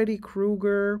like Freddy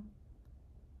Krueger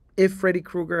if Freddy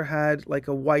Krueger had like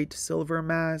a white silver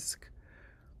mask.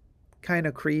 Kind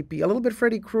of creepy. A little bit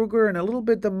Freddy Krueger and a little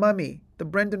bit the Mummy, the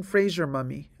Brendan Fraser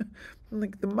Mummy.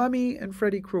 Like the Mummy and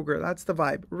Freddy Krueger. That's the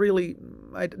vibe. Really,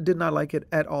 I did not like it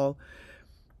at all.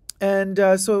 And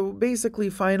so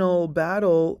basically, final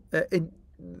battle,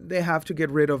 they have to get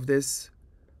rid of this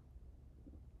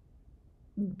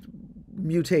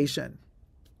mutation.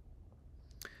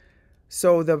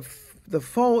 So the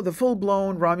full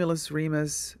blown Romulus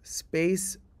Remus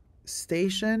space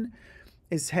station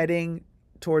is heading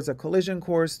towards a collision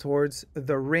course towards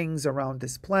the rings around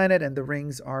this planet, and the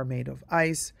rings are made of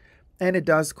ice, and it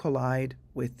does collide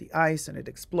with the ice and it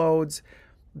explodes.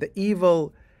 The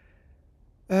evil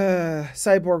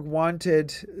cyborg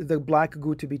wanted the black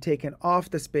goo to be taken off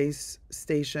the space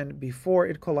station before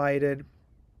it collided,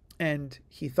 and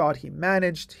he thought he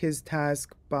managed his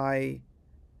task by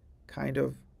kind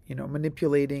of,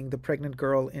 manipulating the pregnant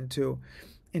girl into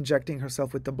injecting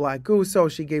herself with the black goo. So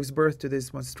she gives birth to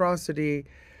this monstrosity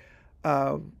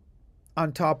on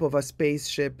top of a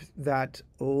spaceship that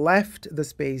left the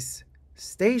space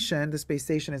station. The space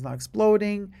station is now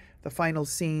exploding. The final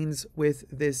scenes with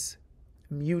this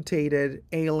mutated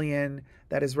alien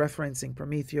that is referencing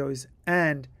Prometheus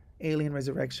and Alien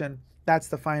Resurrection. That's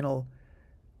the final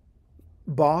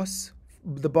boss,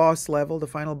 the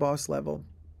final boss level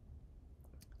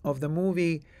of the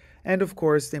movie. And of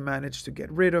course, they managed to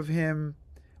get rid of him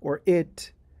or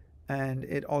it, and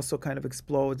it also kind of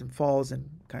explodes and falls and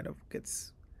kind of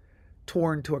gets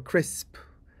torn to a crisp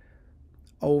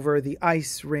over the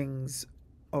ice rings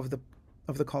of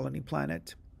the colony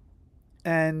planet.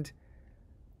 And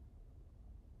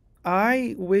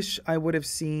I wish I would have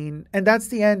seen, and that's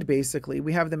the end basically.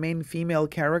 We have the main female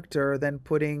character then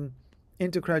putting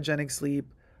into cryogenic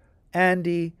sleep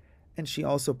Andy, and she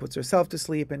also puts herself to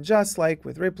sleep. And just like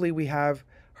with Ripley, we have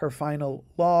her final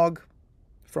log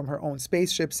from her own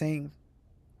spaceship saying,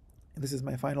 "This is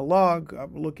my final log.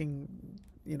 I'm looking,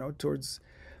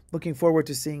 looking forward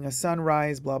to seeing a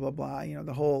sunrise, blah, blah, blah."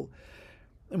 The whole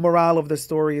morale of the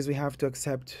story is we have to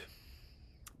accept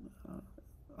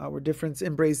our difference,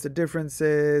 embrace the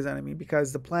differences. And I mean,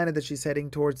 because the planet that she's heading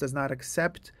towards does not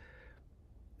accept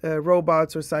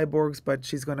robots or cyborgs, but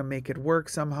she's going to make it work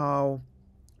somehow.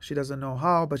 She doesn't know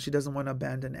how, but she doesn't want to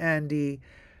abandon Andy.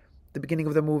 The beginning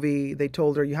of the movie, they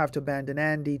told her, you have to abandon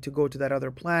Andy to go to that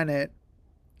other planet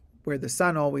where the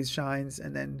sun always shines.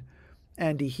 And then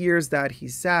Andy hears that.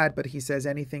 He's sad, but he says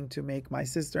anything to make my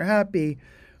sister happy.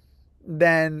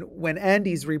 Then when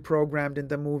Andy's reprogrammed in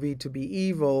the movie to be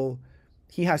evil,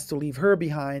 he has to leave her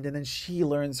behind. And then she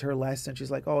learns her lesson.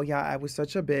 She's like, oh yeah, I was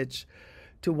such a bitch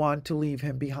to want to leave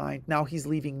him behind. Now he's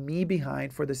leaving me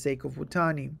behind for the sake of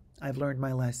Wutani. I've learned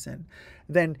my lesson.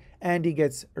 Then Andy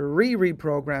gets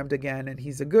reprogrammed again, and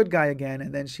he's a good guy again.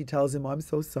 And then she tells him, I'm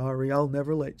so sorry. I'll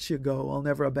never let you go. I'll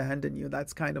never abandon you.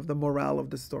 That's kind of the morale of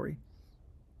the story.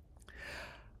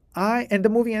 And the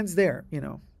movie ends there,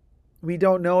 We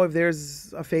don't know if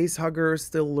there's a face hugger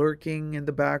still lurking in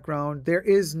the background. There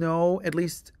is no, at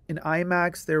least in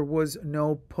IMAX, there was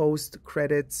no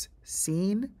post-credits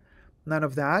scene. None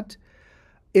of that.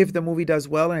 If the movie does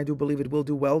well, and I do believe it will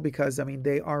do well, because,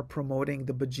 they are promoting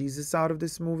the bejesus out of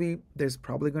this movie. There's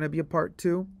probably going to be a part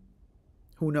 2.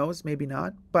 Who knows? Maybe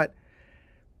not. But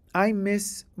I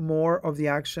miss more of the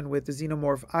action with the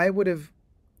Xenomorph. I would have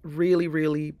really,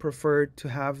 really preferred to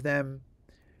have them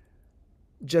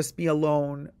just be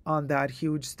alone on that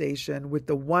huge station with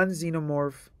the one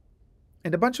Xenomorph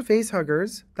and a bunch of face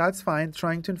huggers. That's fine,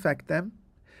 trying to infect them.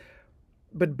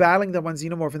 But battling that one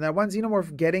Xenomorph, and that one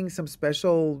Xenomorph getting some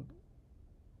special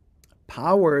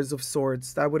powers of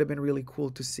sorts, that would have been really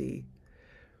cool to see.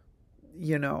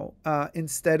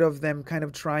 Instead of them kind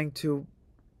of trying to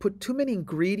put too many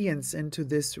ingredients into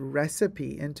this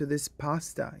recipe, into this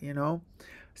pasta,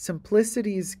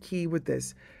 Simplicity is key with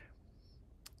this.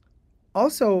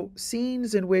 Also,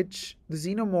 scenes in which the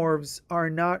Xenomorphs are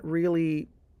not really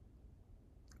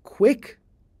quick.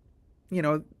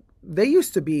 They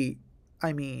used to be,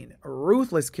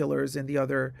 ruthless killers in the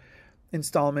other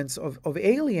installments of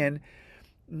Alien.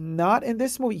 Not in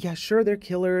this movie. Yeah, sure, they're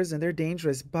killers and they're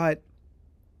dangerous, but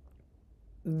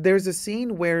there's a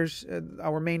scene where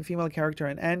our main female character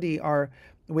and Andy are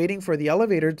waiting for the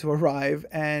elevator to arrive,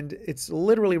 and it's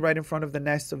literally right in front of the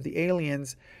nest of the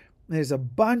aliens. There's a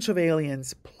bunch of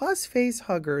aliens plus face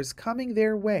huggers coming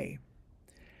their way,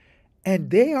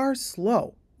 and they are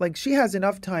slow. Like, she has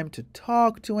enough time to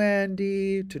talk to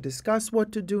Andy, to discuss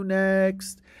what to do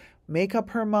next, make up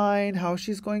her mind how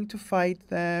she's going to fight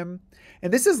them.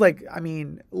 And this is like, I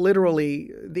mean,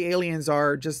 literally, the aliens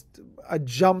are just a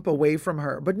jump away from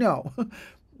her. But no,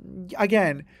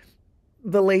 again,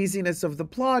 the laziness of the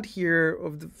plot here,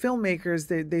 of the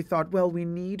filmmakers, they thought, well, we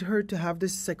need her to have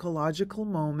this psychological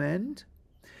moment.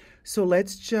 So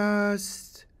let's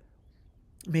just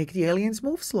make the aliens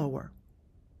move slower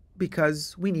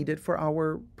because we need it for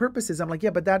our purposes. I'm like,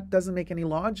 yeah, but that doesn't make any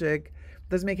logic,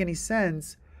 doesn't make any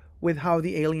sense with how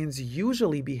the aliens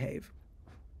usually behave.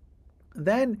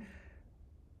 Then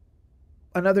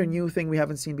another new thing we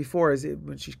haven't seen before is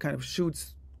when she kind of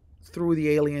shoots through the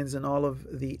aliens and all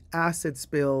of the acid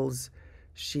spills,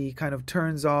 she kind of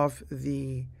turns off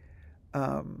the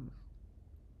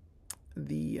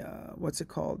what's it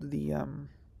called? The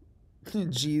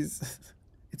geez,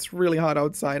 it's really hot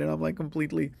outside and I'm like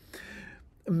completely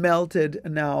melted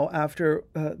now after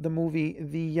the movie.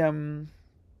 The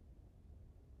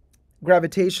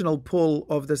gravitational pull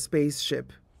of the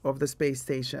spaceship, of the space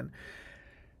station.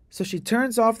 So she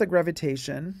turns off the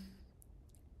gravitation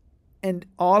and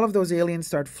all of those aliens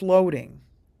start floating.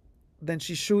 Then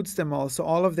she shoots them all. So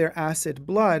all of their acid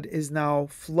blood is now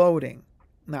floating.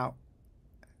 Now,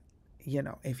 you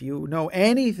know, if you know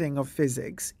anything of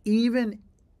physics, even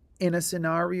in a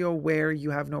scenario where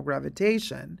you have no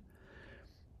gravitation,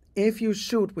 if you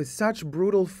shoot with such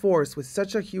brutal force, with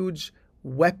such a huge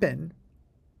weapon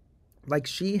like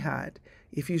she had,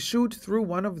 if you shoot through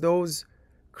one of those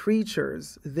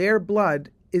creatures, their blood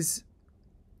is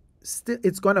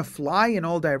it's going to fly in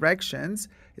all directions.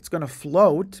 It's going to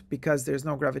float because there's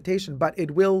no gravitation, but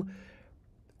it will,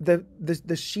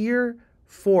 the sheer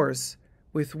force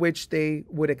with which they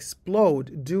would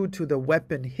explode due to the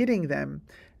weapon hitting them,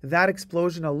 that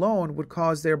explosion alone would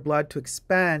cause their blood to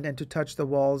expand and to touch the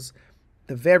walls,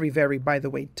 the very, very, by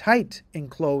the way, tight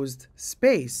enclosed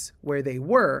space where they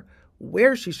were,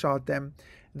 where she shot them.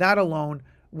 That alone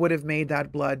would have made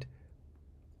that blood,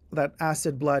 that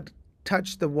acid blood,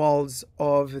 touch the walls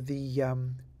of the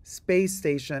space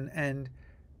station, and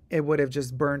it would have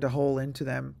just burned a hole into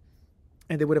them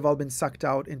and they would have all been sucked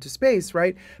out into space,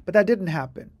 right? But that didn't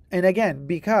happen. And again,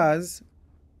 because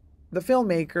the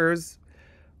filmmakers,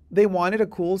 they wanted a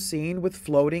cool scene with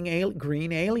floating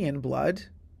green alien blood,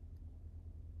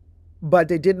 but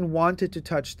they didn't want it to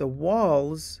touch the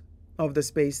walls of the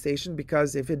space station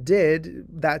because if it did,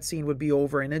 that scene would be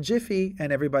over in a jiffy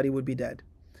and everybody would be dead.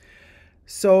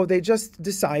 So they just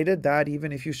decided that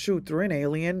even if you shoot through an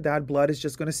alien, that blood is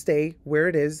just going to stay where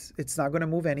it is. It's not going to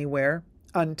move anywhere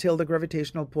until the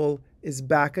gravitational pull is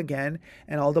back again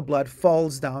and all the blood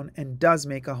falls down and does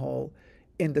make a hole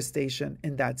in the station,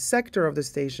 in that sector of the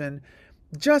station,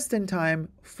 just in time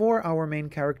for our main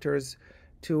characters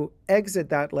to exit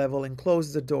that level and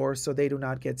close the door so they do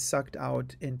not get sucked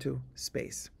out into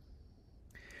space.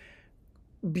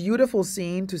 Beautiful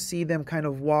scene to see them kind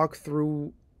of walk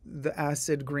through the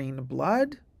acid green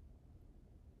blood.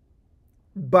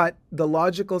 But the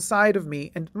logical side of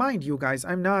me, and mind you guys,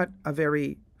 I'm not a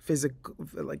very physical,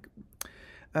 maybe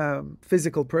I am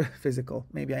physical,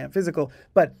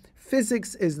 but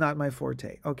physics is not my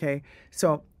forte, okay?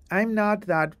 So I'm not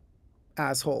that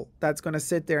asshole that's going to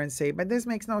sit there and say, but this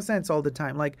makes no sense all the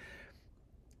time. Like,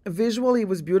 visually, it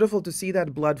was beautiful to see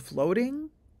that blood floating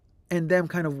and them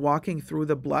kind of walking through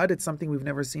the blood. It's something we've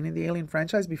never seen in the Alien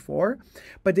franchise before,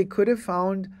 but they could have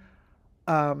found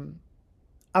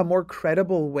a more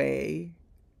credible way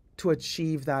to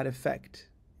achieve that effect.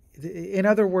 In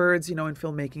other words, you know, in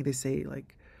filmmaking, they say,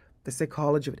 like, the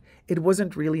psychology of it. It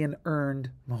wasn't really an earned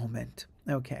moment.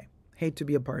 Okay, hate to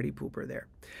be a party pooper there.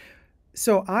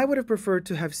 So I would have preferred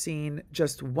to have seen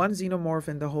just one xenomorph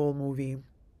in the whole movie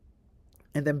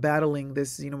and then battling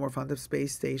this xenomorph on the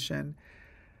space station.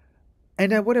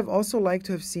 And I would have also liked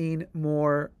to have seen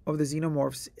more of the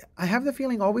xenomorphs. I have the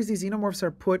feeling always these xenomorphs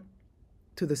are put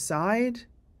to the side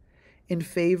in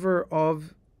favor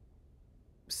of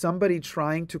somebody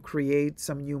trying to create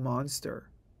some new monster.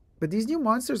 But these new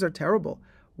monsters are terrible.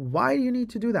 Why do you need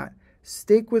to do that?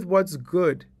 Stick with what's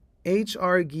good.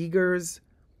 H.R. Giger's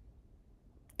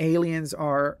aliens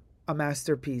are a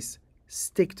masterpiece.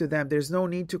 Stick to them. There's no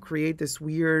need to create this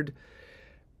weird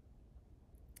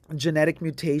genetic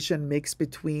mutation mix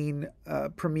between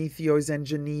Prometheus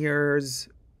engineers,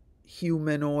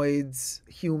 humanoids,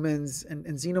 humans, and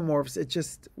xenomorphs. It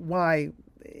just, why?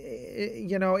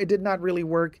 You know, it did not really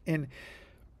work in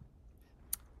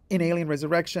Alien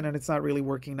Resurrection, and it's not really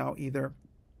working now either.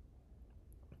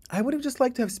 I would have just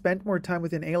liked to have spent more time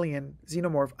with an alien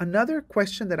xenomorph. Another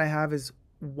question that I have is,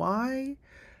 why,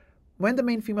 when the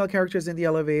main female character is in the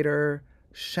elevator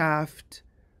shaft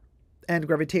and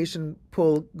gravitation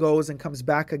pull goes and comes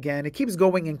back again. It keeps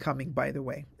going and coming, by the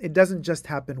way. It doesn't just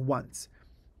happen once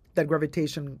that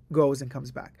gravitation goes and comes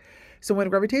back. So when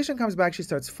gravitation comes back, she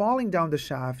starts falling down the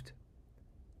shaft.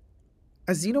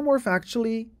 A xenomorph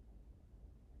actually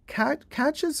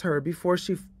catches her before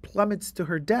she plummets to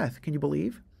her death. Can you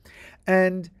believe?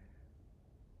 And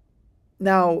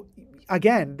now,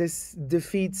 again, this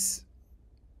defeats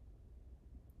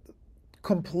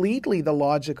completely the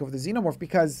logic of the xenomorph,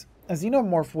 because a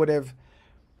xenomorph would have...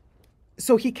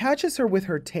 So he catches her with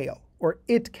her tail, or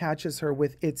it catches her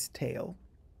with its tail.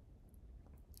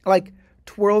 Like,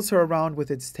 twirls her around with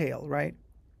its tail, right?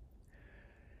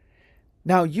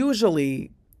 Now,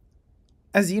 usually,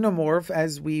 a xenomorph,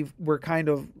 as we're kind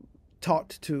of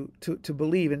taught to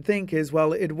believe and think, is,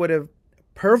 well, it would have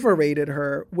perforated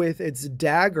her with its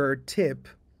dagger tip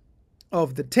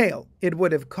of the tail. It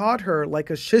would have caught her like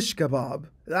a shish kebab.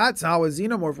 That's how a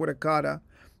xenomorph would have caught her,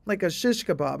 like a shish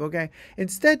kebab, okay?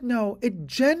 Instead, no, it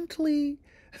gently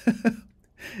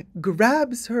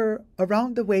grabs her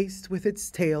around the waist with its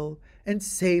tail and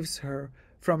saves her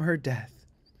from her death.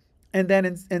 And then,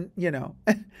 and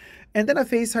then a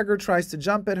facehugger tries to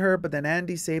jump at her, but then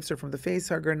Andy saves her from the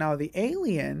facehugger. Now the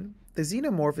alien, the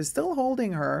xenomorph, is still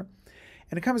holding her,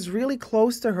 and it comes really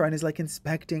close to her and is like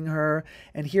inspecting her.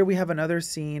 And here we have another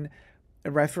scene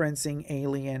referencing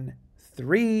Alien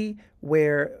 3,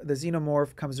 where the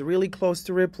xenomorph comes really close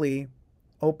to Ripley,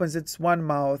 opens its one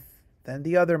mouth, then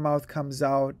the other mouth comes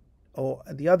out. Oh,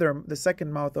 the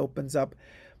second mouth opens up,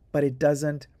 but it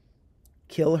doesn't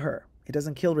kill her. It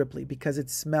doesn't kill Ripley because it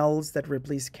smells that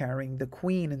Ripley's carrying the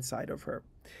queen inside of her.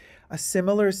 A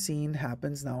similar scene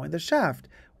happens now in the shaft,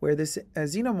 where this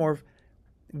xenomorph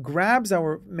grabs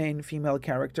our main female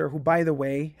character, who, by the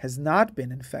way, has not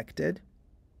been infected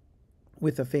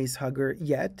with a facehugger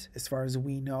yet, as far as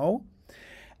we know.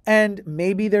 And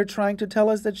maybe they're trying to tell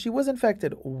us that she was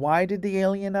infected. Why did the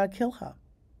alien not kill her?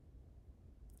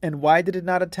 And why did it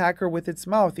not attack her with its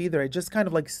mouth either? It just kind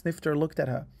of like sniffed or looked at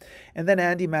her. And then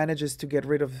Andy manages to get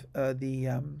rid of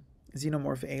the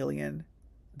xenomorph alien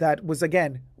that was,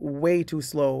 again, way too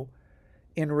slow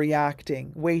in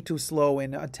reacting, way too slow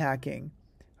in attacking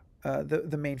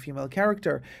the main female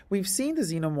character. We've seen the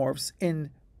xenomorphs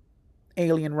in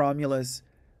Alien Romulus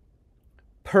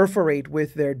perforate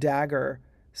with their dagger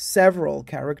several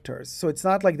characters. So it's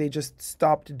not like they just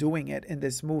stopped doing it in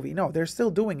this movie. No, they're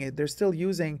still doing it. They're still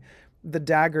using the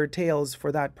dagger tails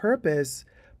for that purpose,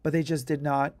 but they just did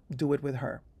not do it with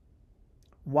her.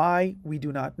 Why? We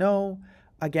do not know.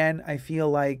 Again, I feel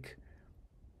like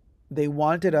they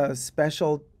wanted a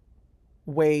special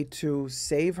way to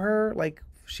save her, like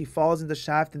she falls in the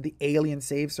shaft and the alien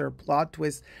saves her, plot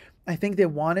twist. I think they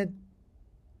wanted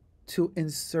to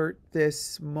insert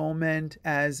this moment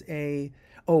as a,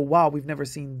 oh wow, we've never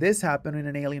seen this happen in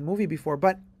an alien movie before.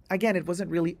 But again, it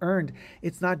wasn't really earned.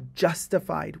 It's not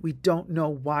justified. We don't know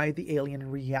why the alien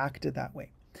reacted that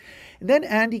way. And then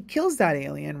Andy kills that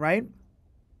alien, right?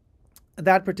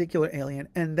 That particular alien,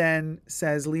 and then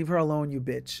says, leave her alone, you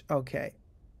bitch. Okay.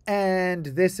 And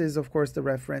this is, of course, the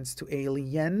reference to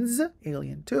Aliens,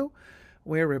 Alien 2,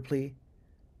 where Ripley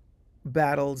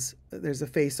battles. There's a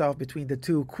face-off between the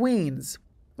two queens.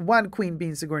 One queen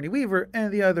being Sigourney Weaver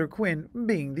and the other queen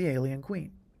being the alien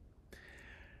queen.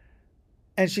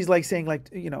 And she's like saying, like,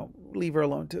 leave her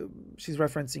alone. She's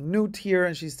referencing Newt here,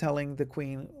 and she's telling the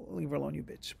queen, leave her alone, you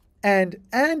bitch. And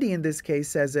Andy in this case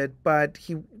says it, but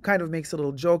he kind of makes a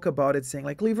little joke about it, saying,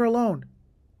 like, leave her alone,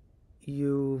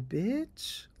 you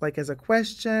bitch, like as a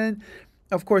question.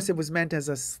 Of course, it was meant as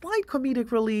a slight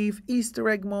comedic relief, Easter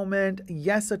egg moment.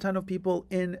 Yes, a ton of people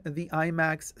in the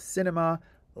IMAX cinema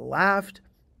laughed.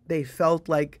 They felt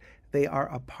like they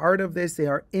are a part of this. They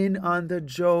are in on the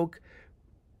joke.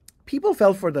 People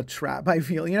fell for the trap, I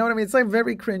feel. You know what I mean? It's like a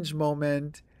very cringe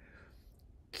moment.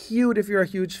 Cute if you're a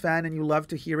huge fan and you love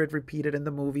to hear it repeated in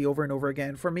the movie over and over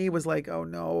again. For me, it was like, oh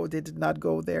no, they did not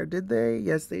go there, did they?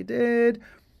 Yes, they did.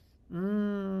 I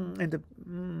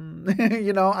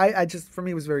just, for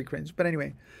me, it was very cringe. But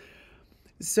anyway,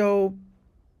 so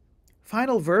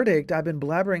final verdict. I've been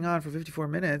blabbering on for 54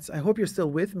 minutes. I hope you're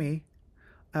still with me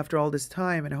after all this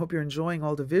time, and I hope you're enjoying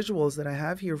all the visuals that I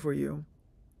have here for you.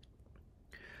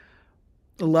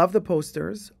 Love the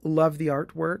posters, love the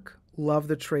artwork, love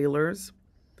the trailers,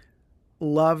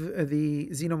 love the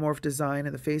xenomorph design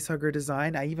and the facehugger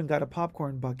design. I even got a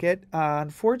popcorn bucket.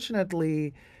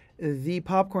 Unfortunately, the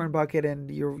popcorn bucket, and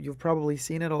you've probably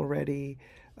seen it already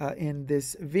in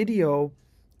this video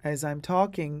as I'm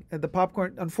talking, the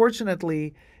popcorn,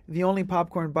 unfortunately, the only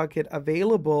popcorn bucket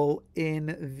available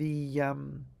in the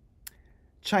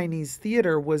Chinese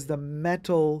theater was the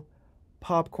metal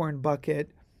popcorn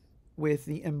bucket with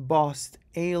the embossed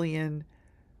alien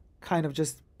kind of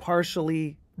just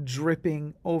partially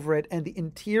dripping over it. And the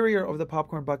interior of the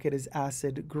popcorn bucket is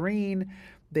acid green.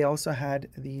 They also had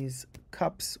these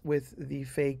cups with the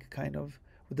fake kind of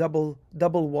double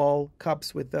wall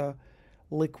cups with the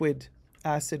liquid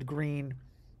acid green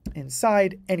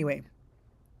inside. Anyway,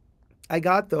 I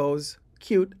got those.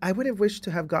 Cute. I would have wished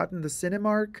to have gotten the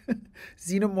Cinemark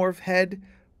Xenomorph head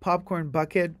popcorn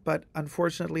bucket, but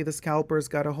unfortunately the scalpers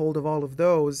got a hold of all of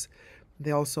those.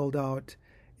 They all sold out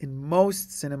in most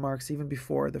Cinemarks even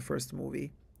before the first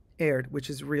movie aired, which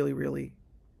is really, really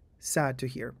sad to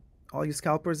hear. All you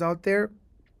scalpers out there,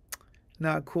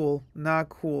 not cool, not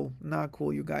cool, not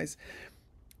cool, you guys.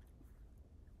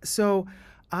 So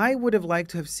I would have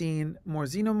liked to have seen more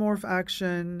Xenomorph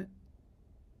action,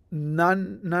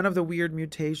 none of the weird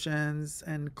mutations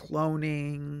and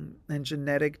cloning and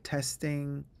genetic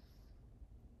testing.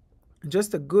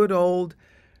 Just a good old,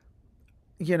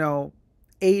 80s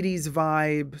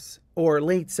vibes or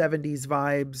late 70s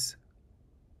vibes,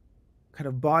 kind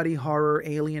of body horror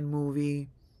alien movie.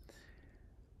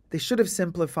 They should have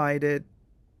simplified it.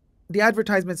 The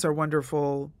advertisements are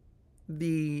wonderful.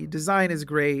 The design is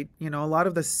great. A lot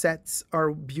of the sets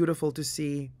are beautiful to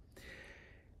see.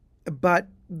 But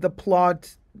the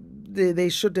plot, they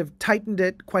should have tightened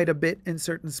it quite a bit in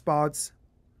certain spots.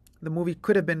 The movie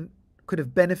could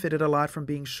have benefited a lot from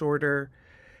being shorter.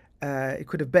 It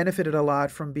could have benefited a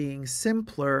lot from being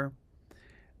simpler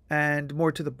and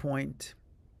more to the point,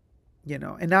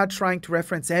 and not trying to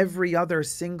reference every other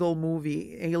single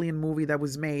movie, alien movie that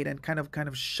was made and kind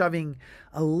of shoving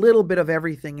a little bit of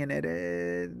everything in it.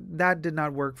 That did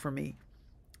not work for me.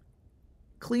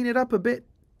 Clean it up a bit,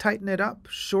 tighten it up,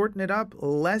 shorten it up,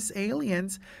 less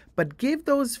aliens, but give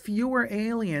those fewer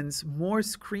aliens more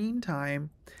screen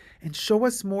time and show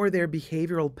us more their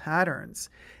behavioral patterns.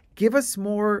 Give us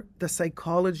more the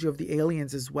psychology of the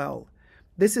aliens as well.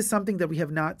 This is something that we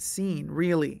have not seen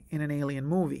really in an alien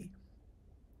movie.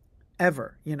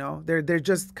 Ever, They're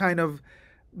just kind of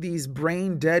these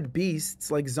brain dead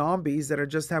beasts like zombies that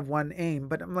just have one aim.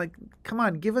 But I'm like, come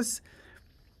on, give us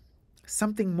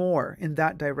something more in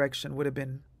that direction. Would have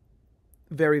been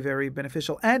very, very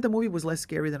beneficial. And the movie was less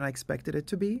scary than I expected it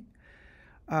to be.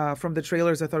 From the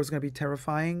trailers, I thought it was going to be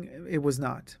terrifying. It was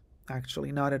not,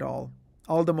 actually, not at all.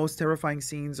 All the most terrifying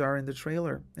scenes are in the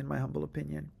trailer, in my humble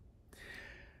opinion.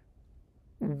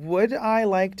 Would I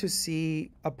like to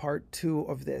see a part 2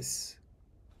 of this?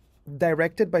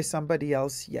 Directed by somebody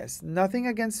else? Yes. Nothing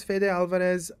against Fede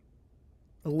Alvarez.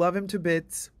 Love him to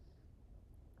bits.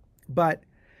 But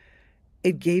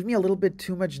it gave me a little bit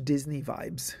too much Disney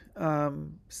vibes.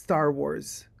 Star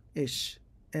Wars-ish.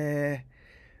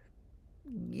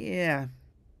 Yeah.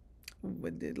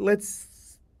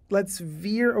 Let's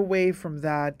veer away from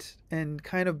that and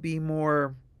kind of be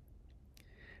more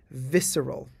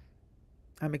visceral.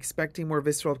 I'm expecting more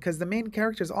visceral because the main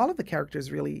characters, all of the characters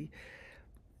really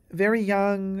very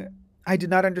young. I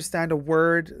did not understand a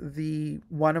word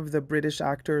one of the British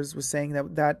actors was saying,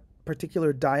 that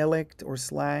particular dialect or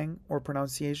slang or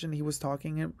pronunciation he was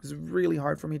talking. It was really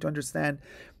hard for me to understand,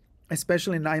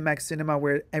 especially in IMAX cinema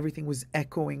where everything was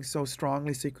echoing so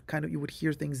strongly, so you would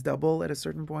hear things double at a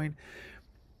certain point.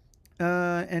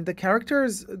 And the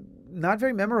characters, not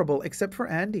very memorable, except for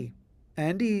Andy.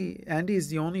 Andy is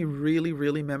the only really,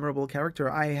 really memorable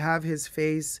character. I have his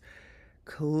face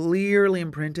clearly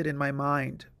imprinted in my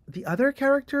mind. The other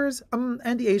characters,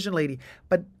 and the Asian lady,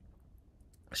 but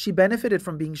she benefited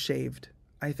from being shaved.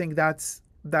 I think that's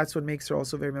what makes her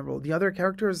also very memorable. The other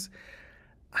characters,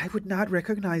 I would not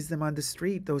recognize them on the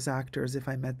street, those actors, if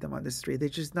I met them on the street. They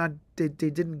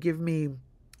didn't give me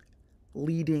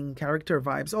leading character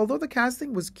vibes, although the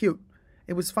casting was cute.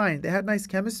 It was fine. They had nice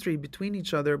chemistry between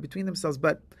themselves,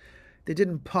 but they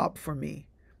didn't pop for me.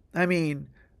 I mean,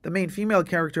 the main female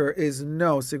character is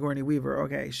no Sigourney Weaver.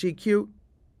 Okay, she cute,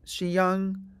 she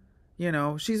young,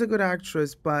 she's a good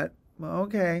actress, but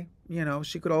okay,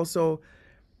 she could also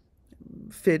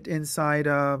fit inside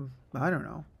I don't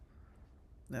know,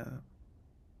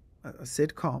 a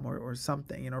sitcom or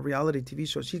something, reality TV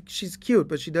show. She's cute,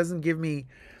 but she doesn't give me.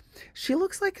 She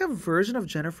looks like a version of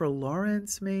Jennifer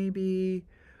Lawrence, maybe.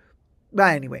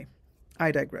 But anyway,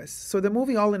 I digress. So the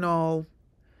movie, all in all,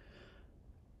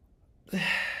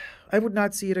 I would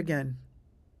not see it again.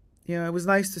 It was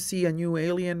nice to see a new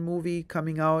Alien movie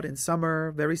coming out in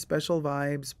summer, very special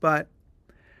vibes, but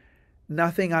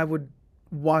nothing I would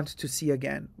want to see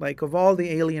again. Like, of all the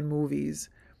Alien movies,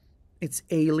 it's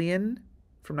Alien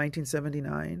from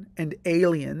 1979 and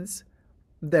Aliens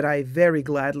that I very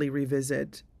gladly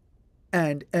revisit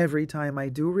And every time I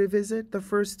do revisit the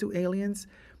first two Aliens,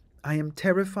 I am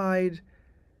terrified,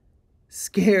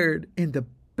 scared in the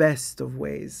best of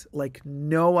ways, like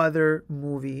no other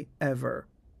movie ever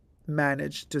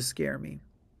managed to scare me.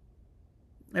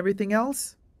 Everything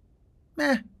else?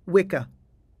 Wicca.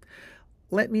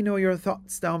 Let me know your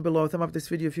thoughts down below. Thumb up this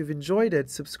video if you've enjoyed it.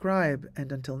 Subscribe.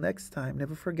 And until next time,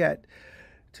 never forget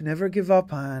to never give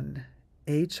up on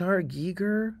H.R.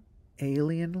 Giger,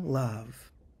 Alien Love.